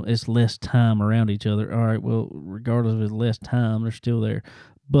 It's less time around each other. All right, well, regardless of it's less time, they're still there.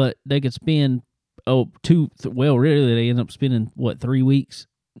 But they could spend really they end up spending 3 weeks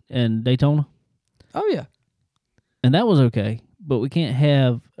in Daytona. Oh yeah, and that was okay. But we can't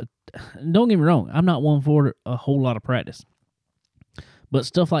have. Don't get me wrong. I'm not one for a whole lot of practice, but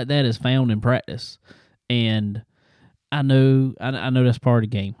stuff like that is found in practice, and I know that's part of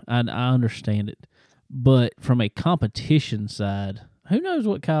the game. I understand it, but from a competition side, who knows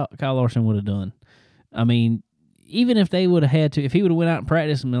what Kyle Larson would have done? I mean, even if they would have had to, if he would have went out and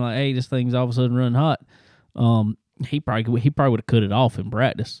practiced and been like, "Hey, this thing's all of a sudden running hot," he probably would have cut it off in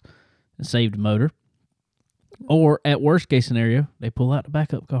practice and saved the motor. Or at worst case scenario, they pull out the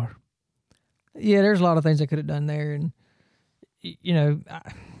backup car. Yeah, there's a lot of things they could have done there, and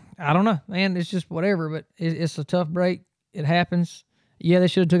I don't know, man. It's just whatever, but it's a tough break. It happens. Yeah, they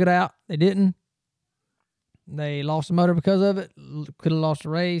should have took it out. They didn't. They lost the motor because of it. Could have lost the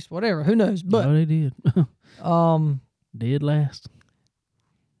race. Whatever. Who knows? But they did. Did last.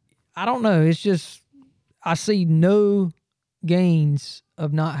 I don't know. It's just I see no gains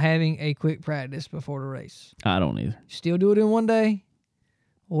of not having a quick practice before the race. I don't either. Still do it in one day.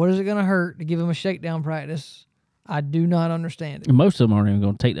 What is it going to hurt to give them a shakedown practice? I do not understand it. Most of them aren't even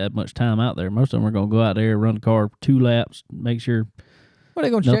going to take that much time out there. Most of them are going to go out there, run the car 2 laps, make sure Well,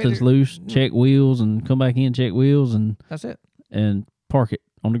 they're going to nothing's loose, check wheels, and come back in, check wheels, and that's it. And park it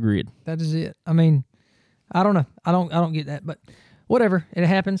on the grid. That is it. I mean, I don't know. I don't get that, but whatever. It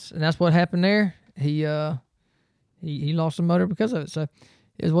happens, and that's what happened there. He lost the motor because of it. So it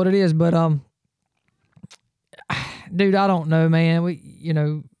is what it is. But dude, I don't know, man.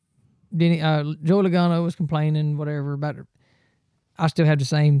 Joey Logano was complaining, whatever, about it. I still have the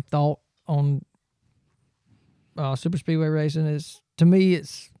same thought on super speedway racing. To me,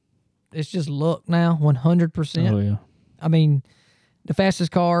 it's just luck now, 100%. Oh yeah. I mean, the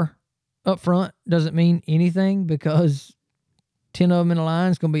fastest car up front doesn't mean anything because 10 of them in the line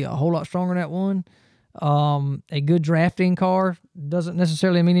is going to be a whole lot stronger than that one. A good drafting car doesn't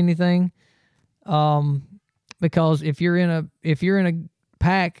necessarily mean anything, because if you're in a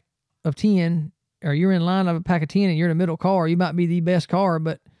pack of 10, or you're in line of a pack of 10 and you're in a middle car, you might be the best car,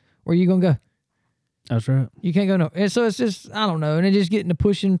 but where are you going to go? That's right. You can't go no. And so it's just, I don't know. And it just getting to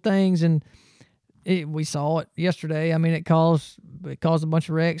pushing things. And we saw it yesterday. I mean, it caused a bunch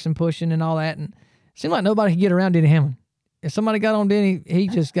of wrecks and pushing and all that, and it seemed like nobody could get around Denny Hamlin. If somebody got on Denny, he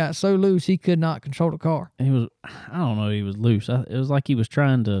just got so loose he could not control the car. I don't know, he was loose. It was like he was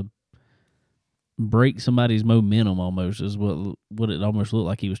trying to break somebody's momentum almost, is what it almost looked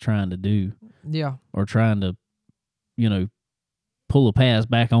like he was trying to do. Yeah. Or trying to, pull a pass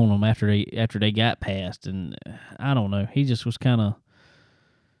back on them after they got past. And I don't know. He just was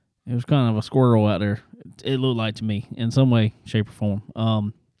it was kind of a squirrel out there. It looked like to me in some way, shape, or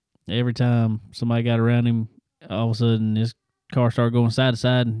form. Every time somebody got around him, all of a sudden his car started going side to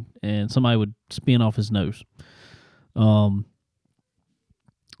side, and somebody would spin off his nose. That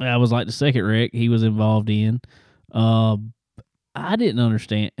was like the second wreck he was involved in. I didn't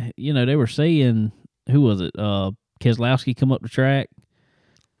understand. They were saying, who was it? Keselowski come up the track.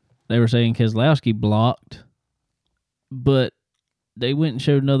 They were saying Keselowski blocked, but they went and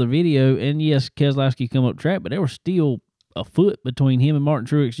showed another video, and yes, Keselowski come up the track, but there was still a foot between him and Martin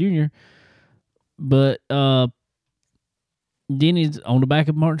Truex Jr. But Denny's on the back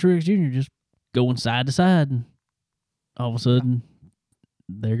of Martin Truex Jr. just going side to side, and all of a sudden,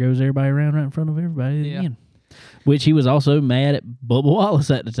 there goes everybody around right in front of everybody again. Which he was also mad at Bubba Wallace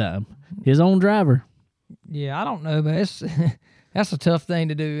at the time, his own driver. Yeah, I don't know, but that's a tough thing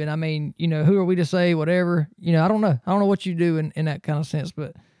to do. And I mean, who are we to say whatever? I don't know. I don't know what you do in that kind of sense,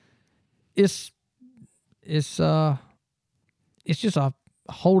 but it's just a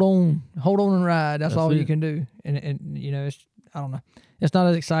hold on and ride. That's all you can do. And I don't know. It's not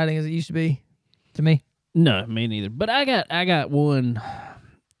as exciting as it used to be to me. No, me neither. But I got one,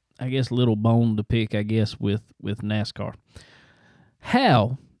 I guess, little bone to pick, I guess, with NASCAR.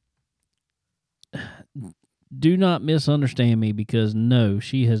 How? Do not misunderstand me, because no,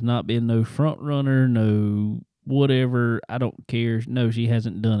 she has not been no front runner, no whatever. I don't care. No, she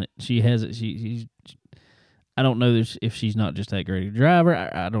hasn't done it. She hasn't. She's. I don't know if she's not just that great a driver.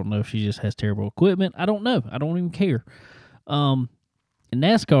 I don't know if she just has terrible equipment. I don't know. I don't even care.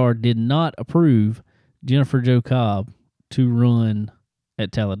 NASCAR did not approve Jennifer Jo Cobb to run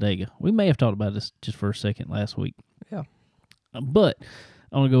at Talladega. We may have talked about this just for a second last week. Yeah. But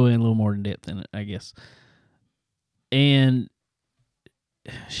I want to go in a little more in depth in it, I guess. And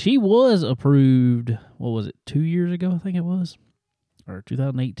she was approved, what was it, 2 years ago, I think it was? Or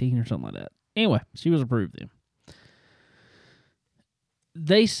 2018 or something like that. Anyway, she was approved then.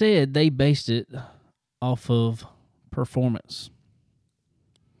 They said they based it off of performance.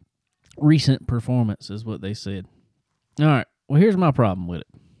 Recent performance is what they said. All right, well, here's my problem with it.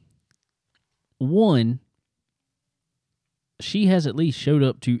 One, she has at least showed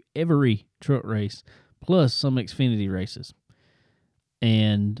up to every truck race, plus some Xfinity races.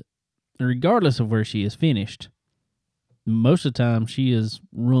 And regardless of where she has finished, most of the time she has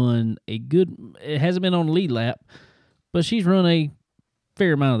run it hasn't been on the lead lap, but she's run a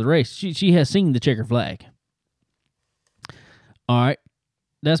fair amount of the race. She has seen the checker flag. All right,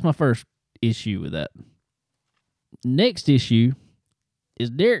 that's my first issue with that. Next issue is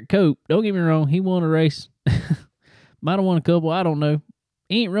Derek Cope. Don't get me wrong, he won a race. Might have won a couple, I don't know.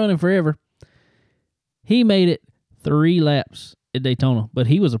 He ain't running forever. He made it 3 laps at Daytona, but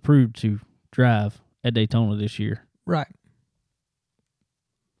he was approved to drive at Daytona this year. Right.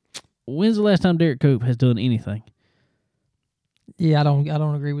 When's the last time Derek Cope has done anything? Yeah, I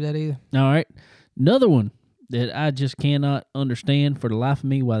don't agree with that either. All right. Another one that I just cannot understand for the life of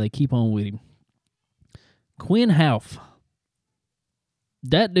me why they keep on with him. Quinn Houff.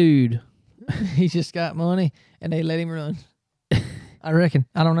 That dude. He's just got money, and they let him run. I reckon.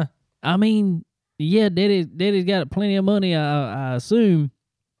 I don't know. I mean, yeah, Daddy's got plenty of money, I assume.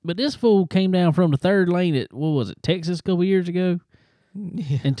 But this fool came down from the third lane at, what was it, Texas a couple years ago?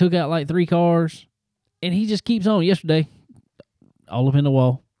 Yeah. And took out like 3 cars. And he just keeps on. Yesterday, all up in the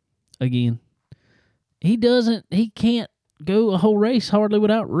wall again. He can't go a whole race hardly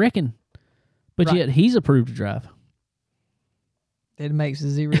without wrecking. But Right. yet he's approved to drive. It makes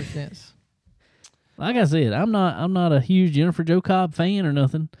 0 sense. Like I said, I'm not a huge Jennifer Jo Cobb fan or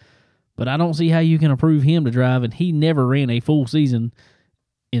nothing, but I don't see how you can approve him to drive, and he never ran a full season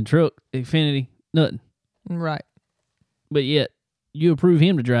in truck, Xfinity, nothing. Right. But yet you approve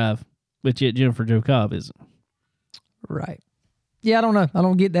him to drive, but yet Jennifer Jo Cobb isn't. Right. Yeah, I don't know. I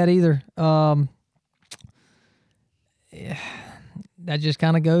don't get that either. Yeah, that just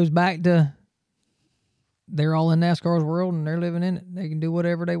kind of goes back to they're all in NASCAR's world and they're living in it. They can do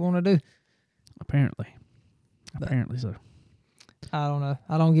whatever they want to do. Apparently so. I don't know.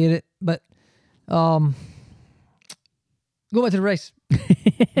 I don't get it. But go back to the race.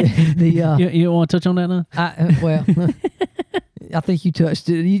 You don't want to touch on that now? Well, I think you touched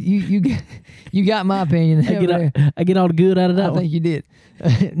it. You got my opinion. I get all the good out of that I one. think you did.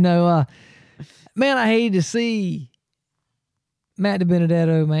 No, man, I hated to see Matt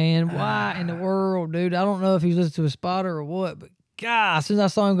DiBenedetto, man. Why in the world, dude? I don't know if he's listening to a spotter or what, but God, as soon as I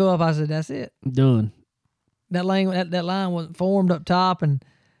saw him go up, I said, that's it. Done. That line wasn't formed up top, and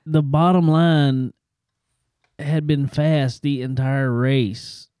The bottom line had been fast the entire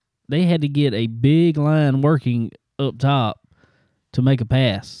race. They had to get a big line working up top to make a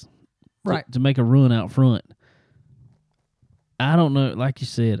pass. right. To make a run out front. I don't know, like you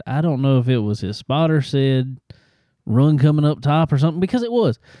said, I don't know if it was his spotter said run coming up top or something, because it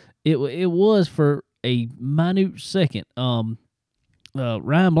was. It was for a minute second. Ryan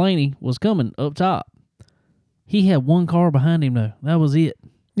Blaney was coming up top. He had one car behind him, though. That was it.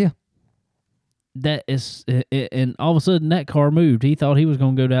 Yeah. That is, and all of a sudden that car moved. He thought he was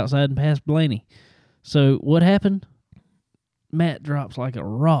going to go to outside and pass Blaney. So what happened? Matt drops like a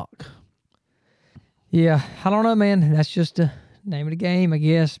rock. Yeah, I don't know, man. That's just the name of the game, I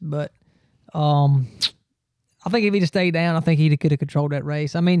guess. But I think if he'd have stayed down, I think he could have controlled that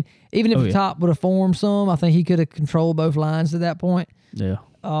race. I mean, even if the top would have formed some, I think he could have controlled both lines at that point. Yeah.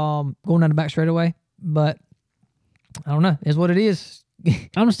 Going down the back straightaway. But I don't know. It's what it is.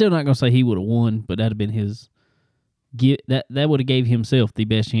 I'm still not going to say he would have won, but that'd have been his. That would have gave himself the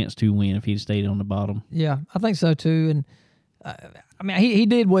best chance to win if he'd stayed on the bottom. Yeah, I think so too. And I mean, he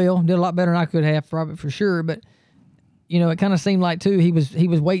did well, did a lot better than I could have, probably for sure. But you know, it kind of seemed like too he was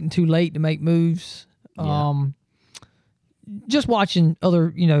waiting too late to make moves. Yeah. Just watching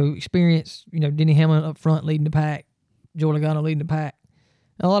other, experience, Denny Hamlin up front leading the pack, Joe Logano leading the pack.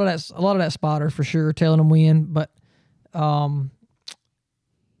 And a lot of that spotter for sure telling him when. But man,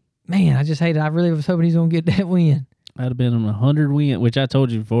 I just hated it. I really was hoping he's gonna get that win. I'd have been on 100 win, which I told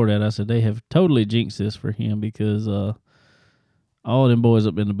you before that. I said they have totally jinxed this for him because all of them boys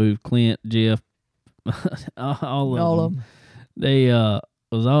up in the booth, Clint, Jeff, all of them. They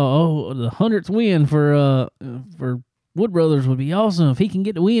was all the 100th win for Wood Brothers would be awesome if he can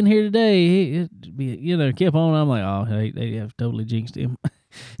get the win here today. It'd be, kept on. I'm like, oh, they have totally jinxed him.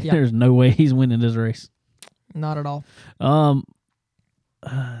 Yeah. There's no way he's winning this race. Not at all.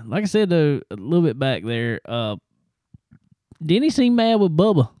 Like I said though, a little bit back there, Denny seemed mad with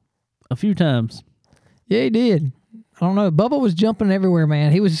Bubba a few times. Yeah, he did. I don't know. Bubba was jumping everywhere,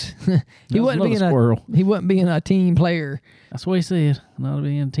 man. He was he wasn't being squirrel. He wasn't being a team player. That's what he said. Not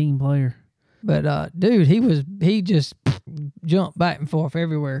being a team player. But dude, he just jumped back and forth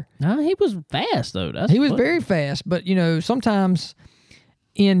everywhere. No, he was fast though. He was very fast, but sometimes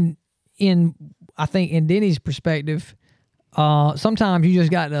in I think in Denny's perspective, sometimes you just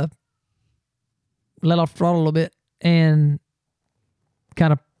got to let off the throttle a little bit and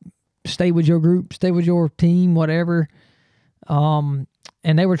kind of stay with your group, stay with your team, whatever. And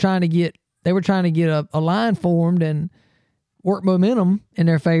they were trying to get a line formed and work momentum in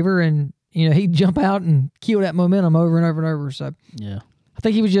their favor, and he'd jump out and kill that momentum over and over and over. So yeah, I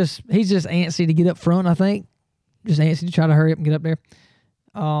think he's just antsy to get up front. I think just antsy to try to hurry up and get up there.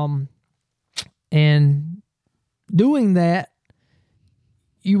 And doing that,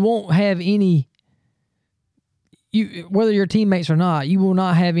 you won't have any. Whether your teammates or not, you will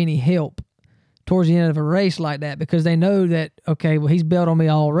not have any help towards the end of a race like that, because they know that, okay, well, he's bailed on me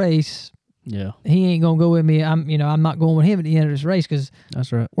all race. Yeah, he ain't gonna go with me. I'm not going with him at the end of this race, because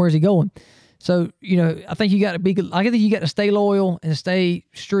that's right. Where's he going? So I think you got to be. I think you got to stay loyal and stay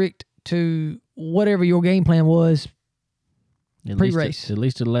strict to whatever your game plan was pre-race. At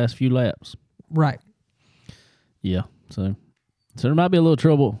least to the last few laps. Right. Yeah. So there might be a little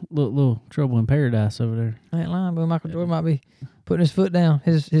trouble in paradise over there. I ain't lying, but Michael Jordan might be putting his foot down.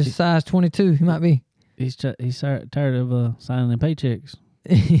 His size 22, he might be. He's tired of signing them paychecks.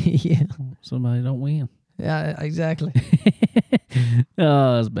 Yeah. Somebody don't win. Yeah, exactly.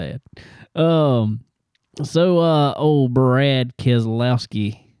 Oh, that's bad. So old Brad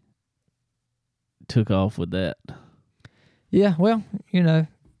Keselowski took off with that. Yeah, well, he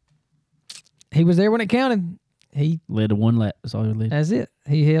was there when it counted. He led to one lap. That's all he led. That's it.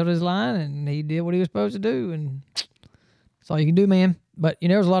 He held his line and he did what he was supposed to do, and that's all you can do, man. But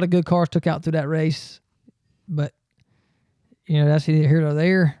there was a lot of good cars took out through that race. But that's either here or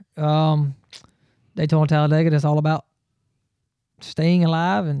there. Daytona Talladega, that's all about staying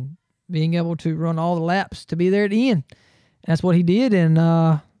alive and being able to run all the laps to be there at the end. That's what he did, and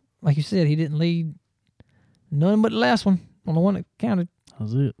like you said, he didn't lead none but the last one, on the one that counted. That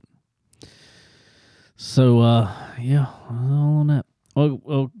was it. So, yeah, all on that.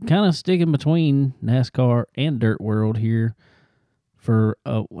 Well, kind of sticking between NASCAR and Dirt World here for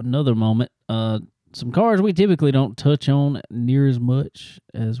another moment. some cars we typically don't touch on near as much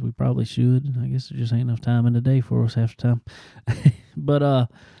as we probably should. I guess there just ain't enough time in the day for us half the time. But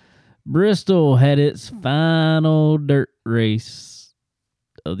Bristol had its final dirt race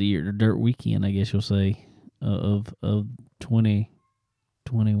of the year, the dirt weekend, I guess you'll say, of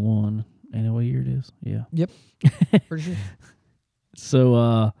 2021. Ain't that what year it is? Yeah. Yep. For sure.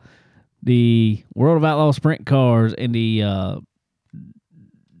 So the World of Outlaw Sprint Cars and the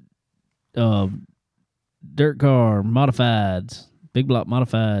dirt car modifieds, big block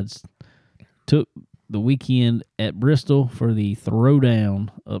modifieds, took the weekend at Bristol for the throwdown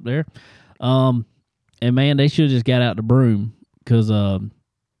up there. And man, they should have just got out the broom because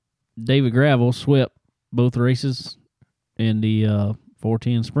David Gravel swept both races in the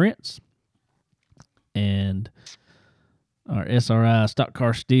 410 sprints. And our SRI Stock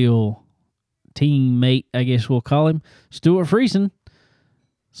Car Steel teammate, I guess we'll call him, Stuart Friesen,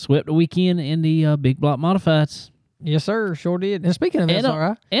 swept the weekend in the big block modifieds. Yes, sir. Sure did. And speaking of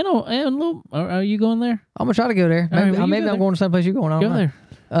SRI, And little, are you going there? I'm going to try to go there. All right, Maybe, well, maybe I'm going to the same place you're going. I don't Go know.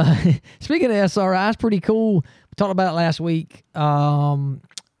 there. Speaking of SRI, it's pretty cool. We talked about it last week.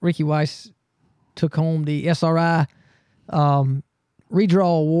 Ricky Weiss took home the SRI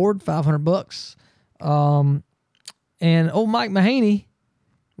redraw award, $500. And old Mike Mahaney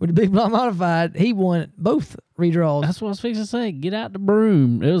with the big block modified, he won both redraws. That's what I was fixing to say. Get out the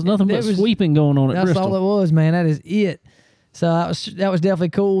broom. There was nothing but sweeping going on at That's Bristol. all it was, man. That is it. So that was definitely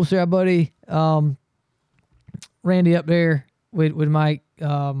cool. So our buddy Randy up there with Mike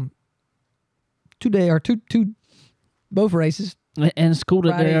both races, And it's cool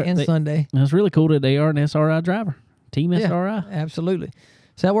that Friday and Sunday. It's really cool that they are an SRI driver, Team Yeah, SRI. absolutely.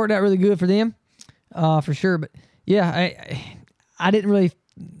 So that worked out really good for them, for sure. But yeah, I didn't really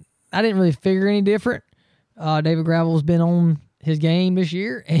figure any different. David Gravel's been on his game this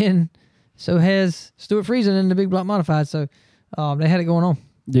year, and so has Stuart Friesen in the big block modified. So they had it going on.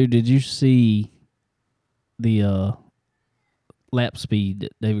 Dude, did you see the lap speed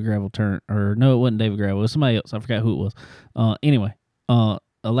that David Gravel turned? Or no, it wasn't David Gravel. It was somebody else. I forgot who it was. Anyway, a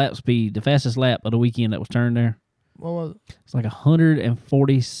lap speed, the fastest lap of the weekend that was turned there. What was it? It's like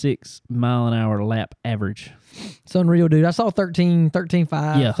 146 mile an hour lap average. It's unreal, dude. I saw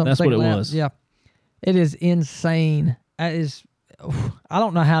 13.5. Yeah, that's what it was. Yeah. It is insane. That is, I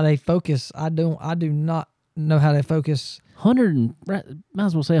don't know how they focus. I do not know how they focus. Might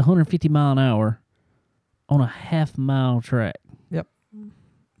as well say 150 mile an hour on a half-mile track. Yep.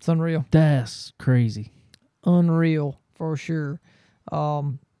 It's unreal. That's crazy. Unreal, for sure.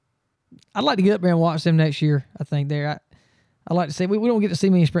 I'd like to get up there and watch them next year, I think. I'd like to see. We don't get to see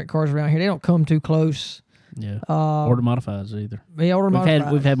many sprint cars around here. They don't come too close. Yeah. Or the modifieds either.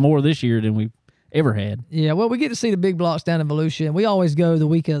 Yeah, We've had more this year than we've ever had. Yeah, well, we get to see the big blocks down in Volusia, and we always go the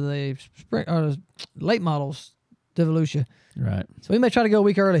week of the sprint or the late models to Volusia. Right. So we may try to go a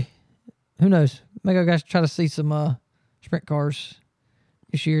week early. Who knows? Maybe I guys try to see some sprint cars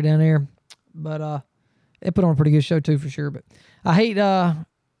this year down there. But they put on a pretty good show too, for sure. But I hate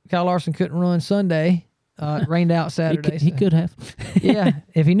Kyle Larson couldn't run Sunday. It rained out Saturday. He could have. Yeah,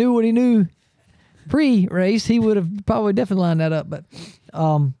 if he knew what he knew pre-race, he would have probably definitely lined that up. But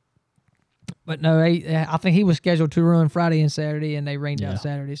no, I think he was scheduled to run Friday and Saturday, and they rained out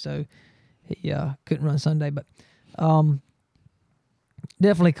Saturday, so he couldn't run Sunday. But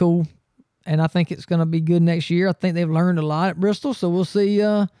definitely cool, and I think it's going to be good next year. I think they've learned a lot at Bristol, so we'll see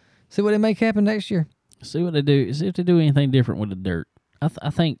what they make happen next year. See what they do. See if they do anything different with the dirt.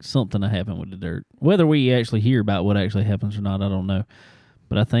 I think something will happen with the dirt. Whether we actually hear about what actually happens or not, I don't know.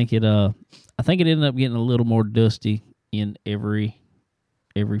 But I think it ended up getting a little more dusty in every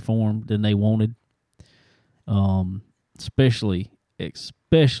form than they wanted. Especially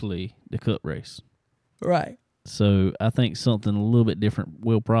the Cup race. Right. So I think something a little bit different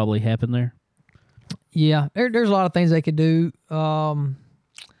will probably happen there. Yeah, there's a lot of things they could do.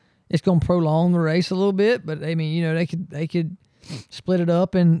 It's going to prolong the race a little bit, but I mean, they could split it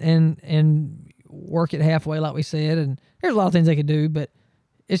up and work it halfway, like we said. And there's a lot of things they could do, but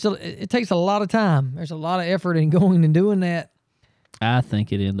it takes a lot of time. There's a lot of effort in going and doing that. I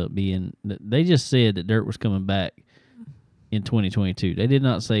think it ended up being. They just said that dirt was coming back in 2022. They did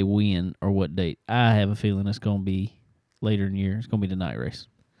not say when or what date. I have a feeling it's going to be later in the year. It's going to be the night race.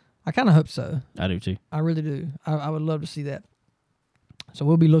 I kind of hope so. I do too. I really do. I would love to see that. So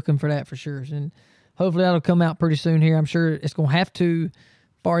we'll be looking for that for sure. And hopefully that'll come out pretty soon here. I'm sure it's going to have to,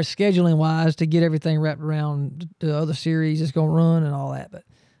 as far as scheduling wise, to get everything wrapped around the other series it's going to run and all that. But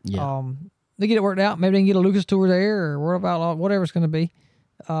they get it worked out. Maybe they can get a Lucas Tour there or whatever it's going to be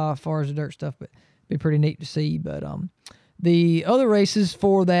as far as the dirt stuff. But it'd be pretty neat to see. But The other races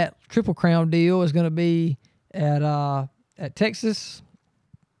for that Triple Crown deal is going to be at Texas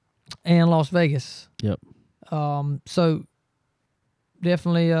and Las Vegas. Yep. So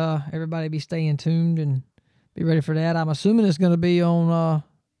definitely everybody be staying tuned and be ready for that. I'm assuming it's going to be on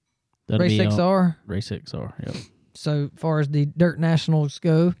That'll Race be on XR. Race XR. Yep. So far as the Dirt Nationals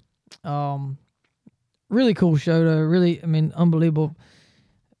go, really cool show though. Really, I mean, unbelievable.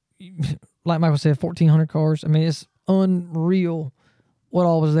 Like Michael said, 1,400 cars. I mean, it's unreal what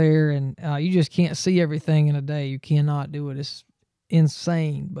all was there, and you just can't see everything in a day. You cannot do it. It's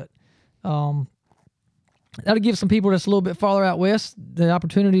insane. But that'll give some people that's a little bit farther out west the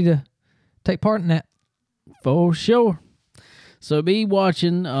opportunity to take part in that. For sure. So be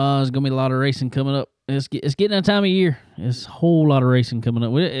watching. There's gonna be a lot of racing coming up. It's getting that time of year. It's a whole lot of racing coming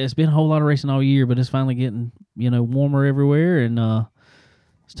up. It's been a whole lot of racing all year, but it's finally getting warmer everywhere, and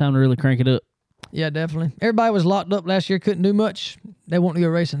it's time to really crank it up. Yeah, definitely. Everybody was locked up last year, couldn't do much. They want to go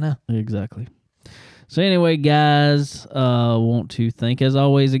racing now. Exactly. So anyway, guys, want to thank, as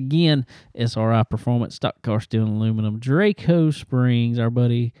always, again, SRI Performance, Stock Car Steel and Aluminum, Draco Springs, our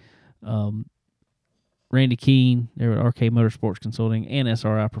buddy Randy Keene, they're at RK Motorsports Consulting, and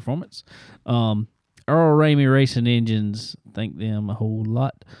SRI Performance. Earl Ramey Racing Engines, thank them a whole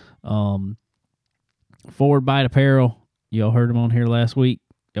lot. Forward Bite Apparel, y'all heard them on here last week.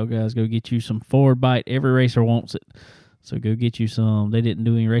 Y'all guys go get you some Forward Bite. Every racer wants it. So go get you some. They didn't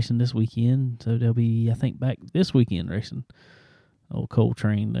do any racing this weekend, so they'll be, I think, back this weekend racing. Old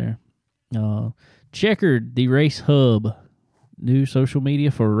Coltrane there. Checkered, the Race Hub. New social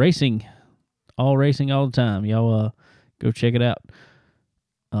media for racing. All racing all the time. Y'all go check it out.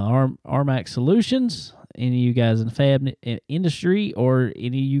 RMAX Solutions. Any of you guys in the fab industry or any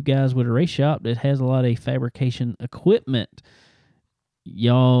of you guys with a race shop that has a lot of fabrication equipment,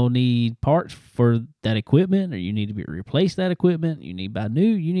 y'all need parts for that equipment, or you need to replace that equipment, you need to buy new,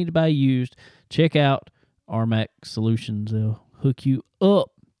 you need to buy used, check out RMAX Solutions. They'll hook you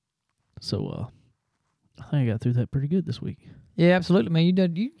up. So I think I got through that pretty good this week. Yeah, absolutely, man. You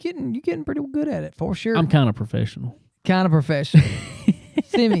getting pretty good at it for sure. I'm kind of professional. Kind of professional.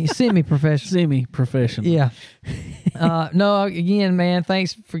 Semi-professional. Semi-professional. Yeah. No, again, man,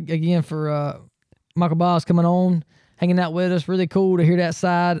 thanks for Michael Boggs coming on, hanging out with us. Really cool to hear that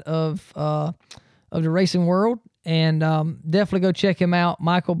side of the racing world. And definitely go check him out,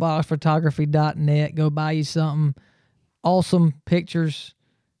 michaelboggsphotography.net. Go buy you something. Awesome pictures,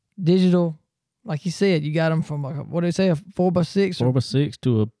 digital. Like you said, you got them from, what did they say, a 4x6? 4x6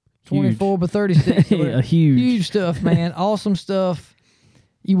 to a 24 by 36. yeah, a huge stuff, man. Awesome stuff.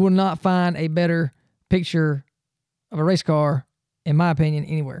 You will not find a better picture of a race car, in my opinion,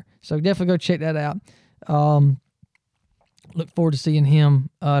 anywhere. So definitely go check that out. Look forward to seeing him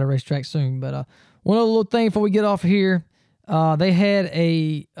at a racetrack soon. But one other little thing before we get off here, they had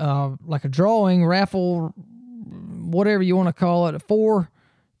a like a drawing, raffle, whatever you want to call it, 4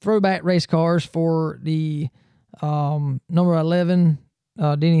 throwback race cars for the number 11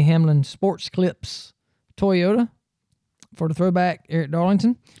 Denny Hamlin Sports Clips Toyota for the throwback Eric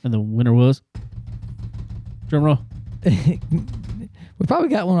Darlington. And the winner was? Drum roll. We probably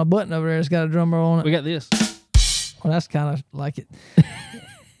got one on a button over there that's got a drum roll on it. We got this. Well, that's kind of like it.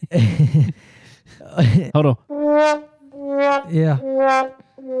 Hold on. Yeah.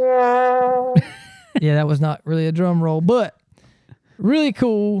 Yeah, that was not really a drum roll, but really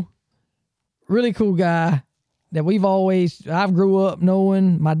cool guy that I've grew up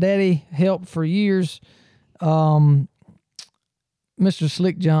knowing. My daddy helped for years. Mr.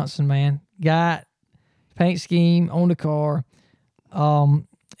 Slick Johnson, man, got paint scheme on the car.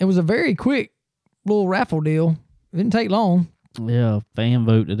 It was a very quick little raffle deal. It didn't take long. Yeah, fan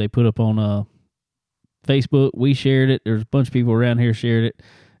vote that they put up on Facebook. We shared it. There's a bunch of people around here shared it,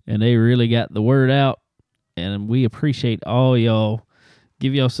 and they really got the word out, and we appreciate all y'all.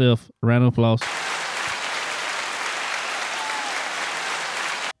 Give yourself a round of applause.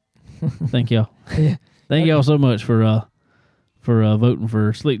 Thank y'all. Yeah. Thank y'all so much for voting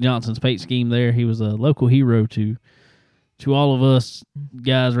for Slick Johnson's paint scheme there. He was a local hero to all of us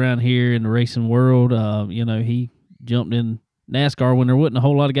guys around here in the racing world. He jumped in NASCAR when there wasn't a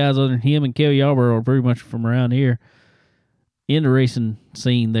whole lot of guys other than him and Kelly Yarborough are pretty much from around here in the racing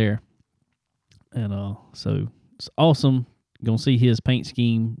scene there. And so it's awesome. Going to see his paint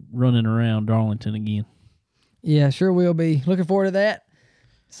scheme running around Darlington again. Yeah, sure will be. Looking forward to that.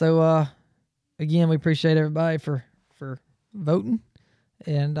 So, again, we appreciate everybody for voting.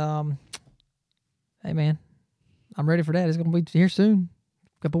 And, hey, man, I'm ready for that. It's going to be here soon.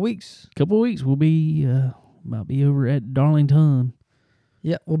 Couple weeks. We'll be might be over at Darlington.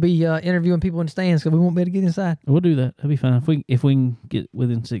 Yeah, we'll be interviewing people in the stands because we won't be able to get inside. We'll do that. That'll be fine if we can get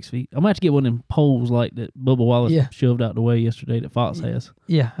within 6 feet. I'm gonna have to get one of them poles like that Bubba Wallace Yeah. shoved out the way yesterday that Fox has.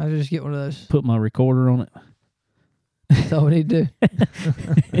 Yeah, I'll just get one of those. Put my recorder on it. That's all we need to do.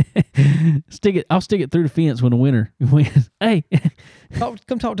 I'll stick it through the fence when the winter wins. Hey, Come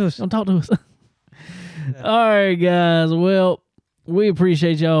talk to us. don't talk to us. All right, guys. Well, we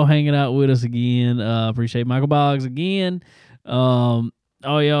appreciate y'all hanging out with us again. Appreciate Michael Boggs again. All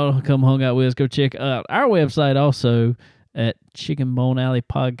y'all come hung out with us. Go check out our website also at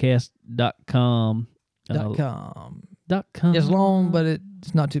chickenbonealleypodcast.com. .com. .com. It's long, but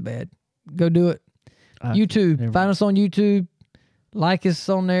it's not too bad. Go do it. YouTube. never- Find us on YouTube. Like us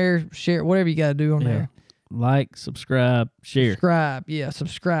on there. Share whatever you got to do on there. Like, subscribe, share. Subscribe. Yeah,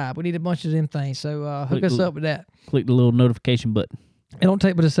 subscribe. We need a bunch of them things. So hook Click us the- up with that. Click the little notification button. It don't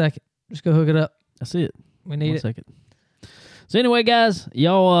take but a second. Just go hook it up. That's it. We need 1 it. second. So anyway, guys,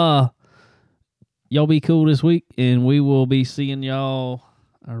 y'all be cool this week, and we will be seeing y'all,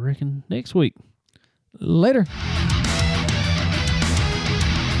 I reckon, next week. Later.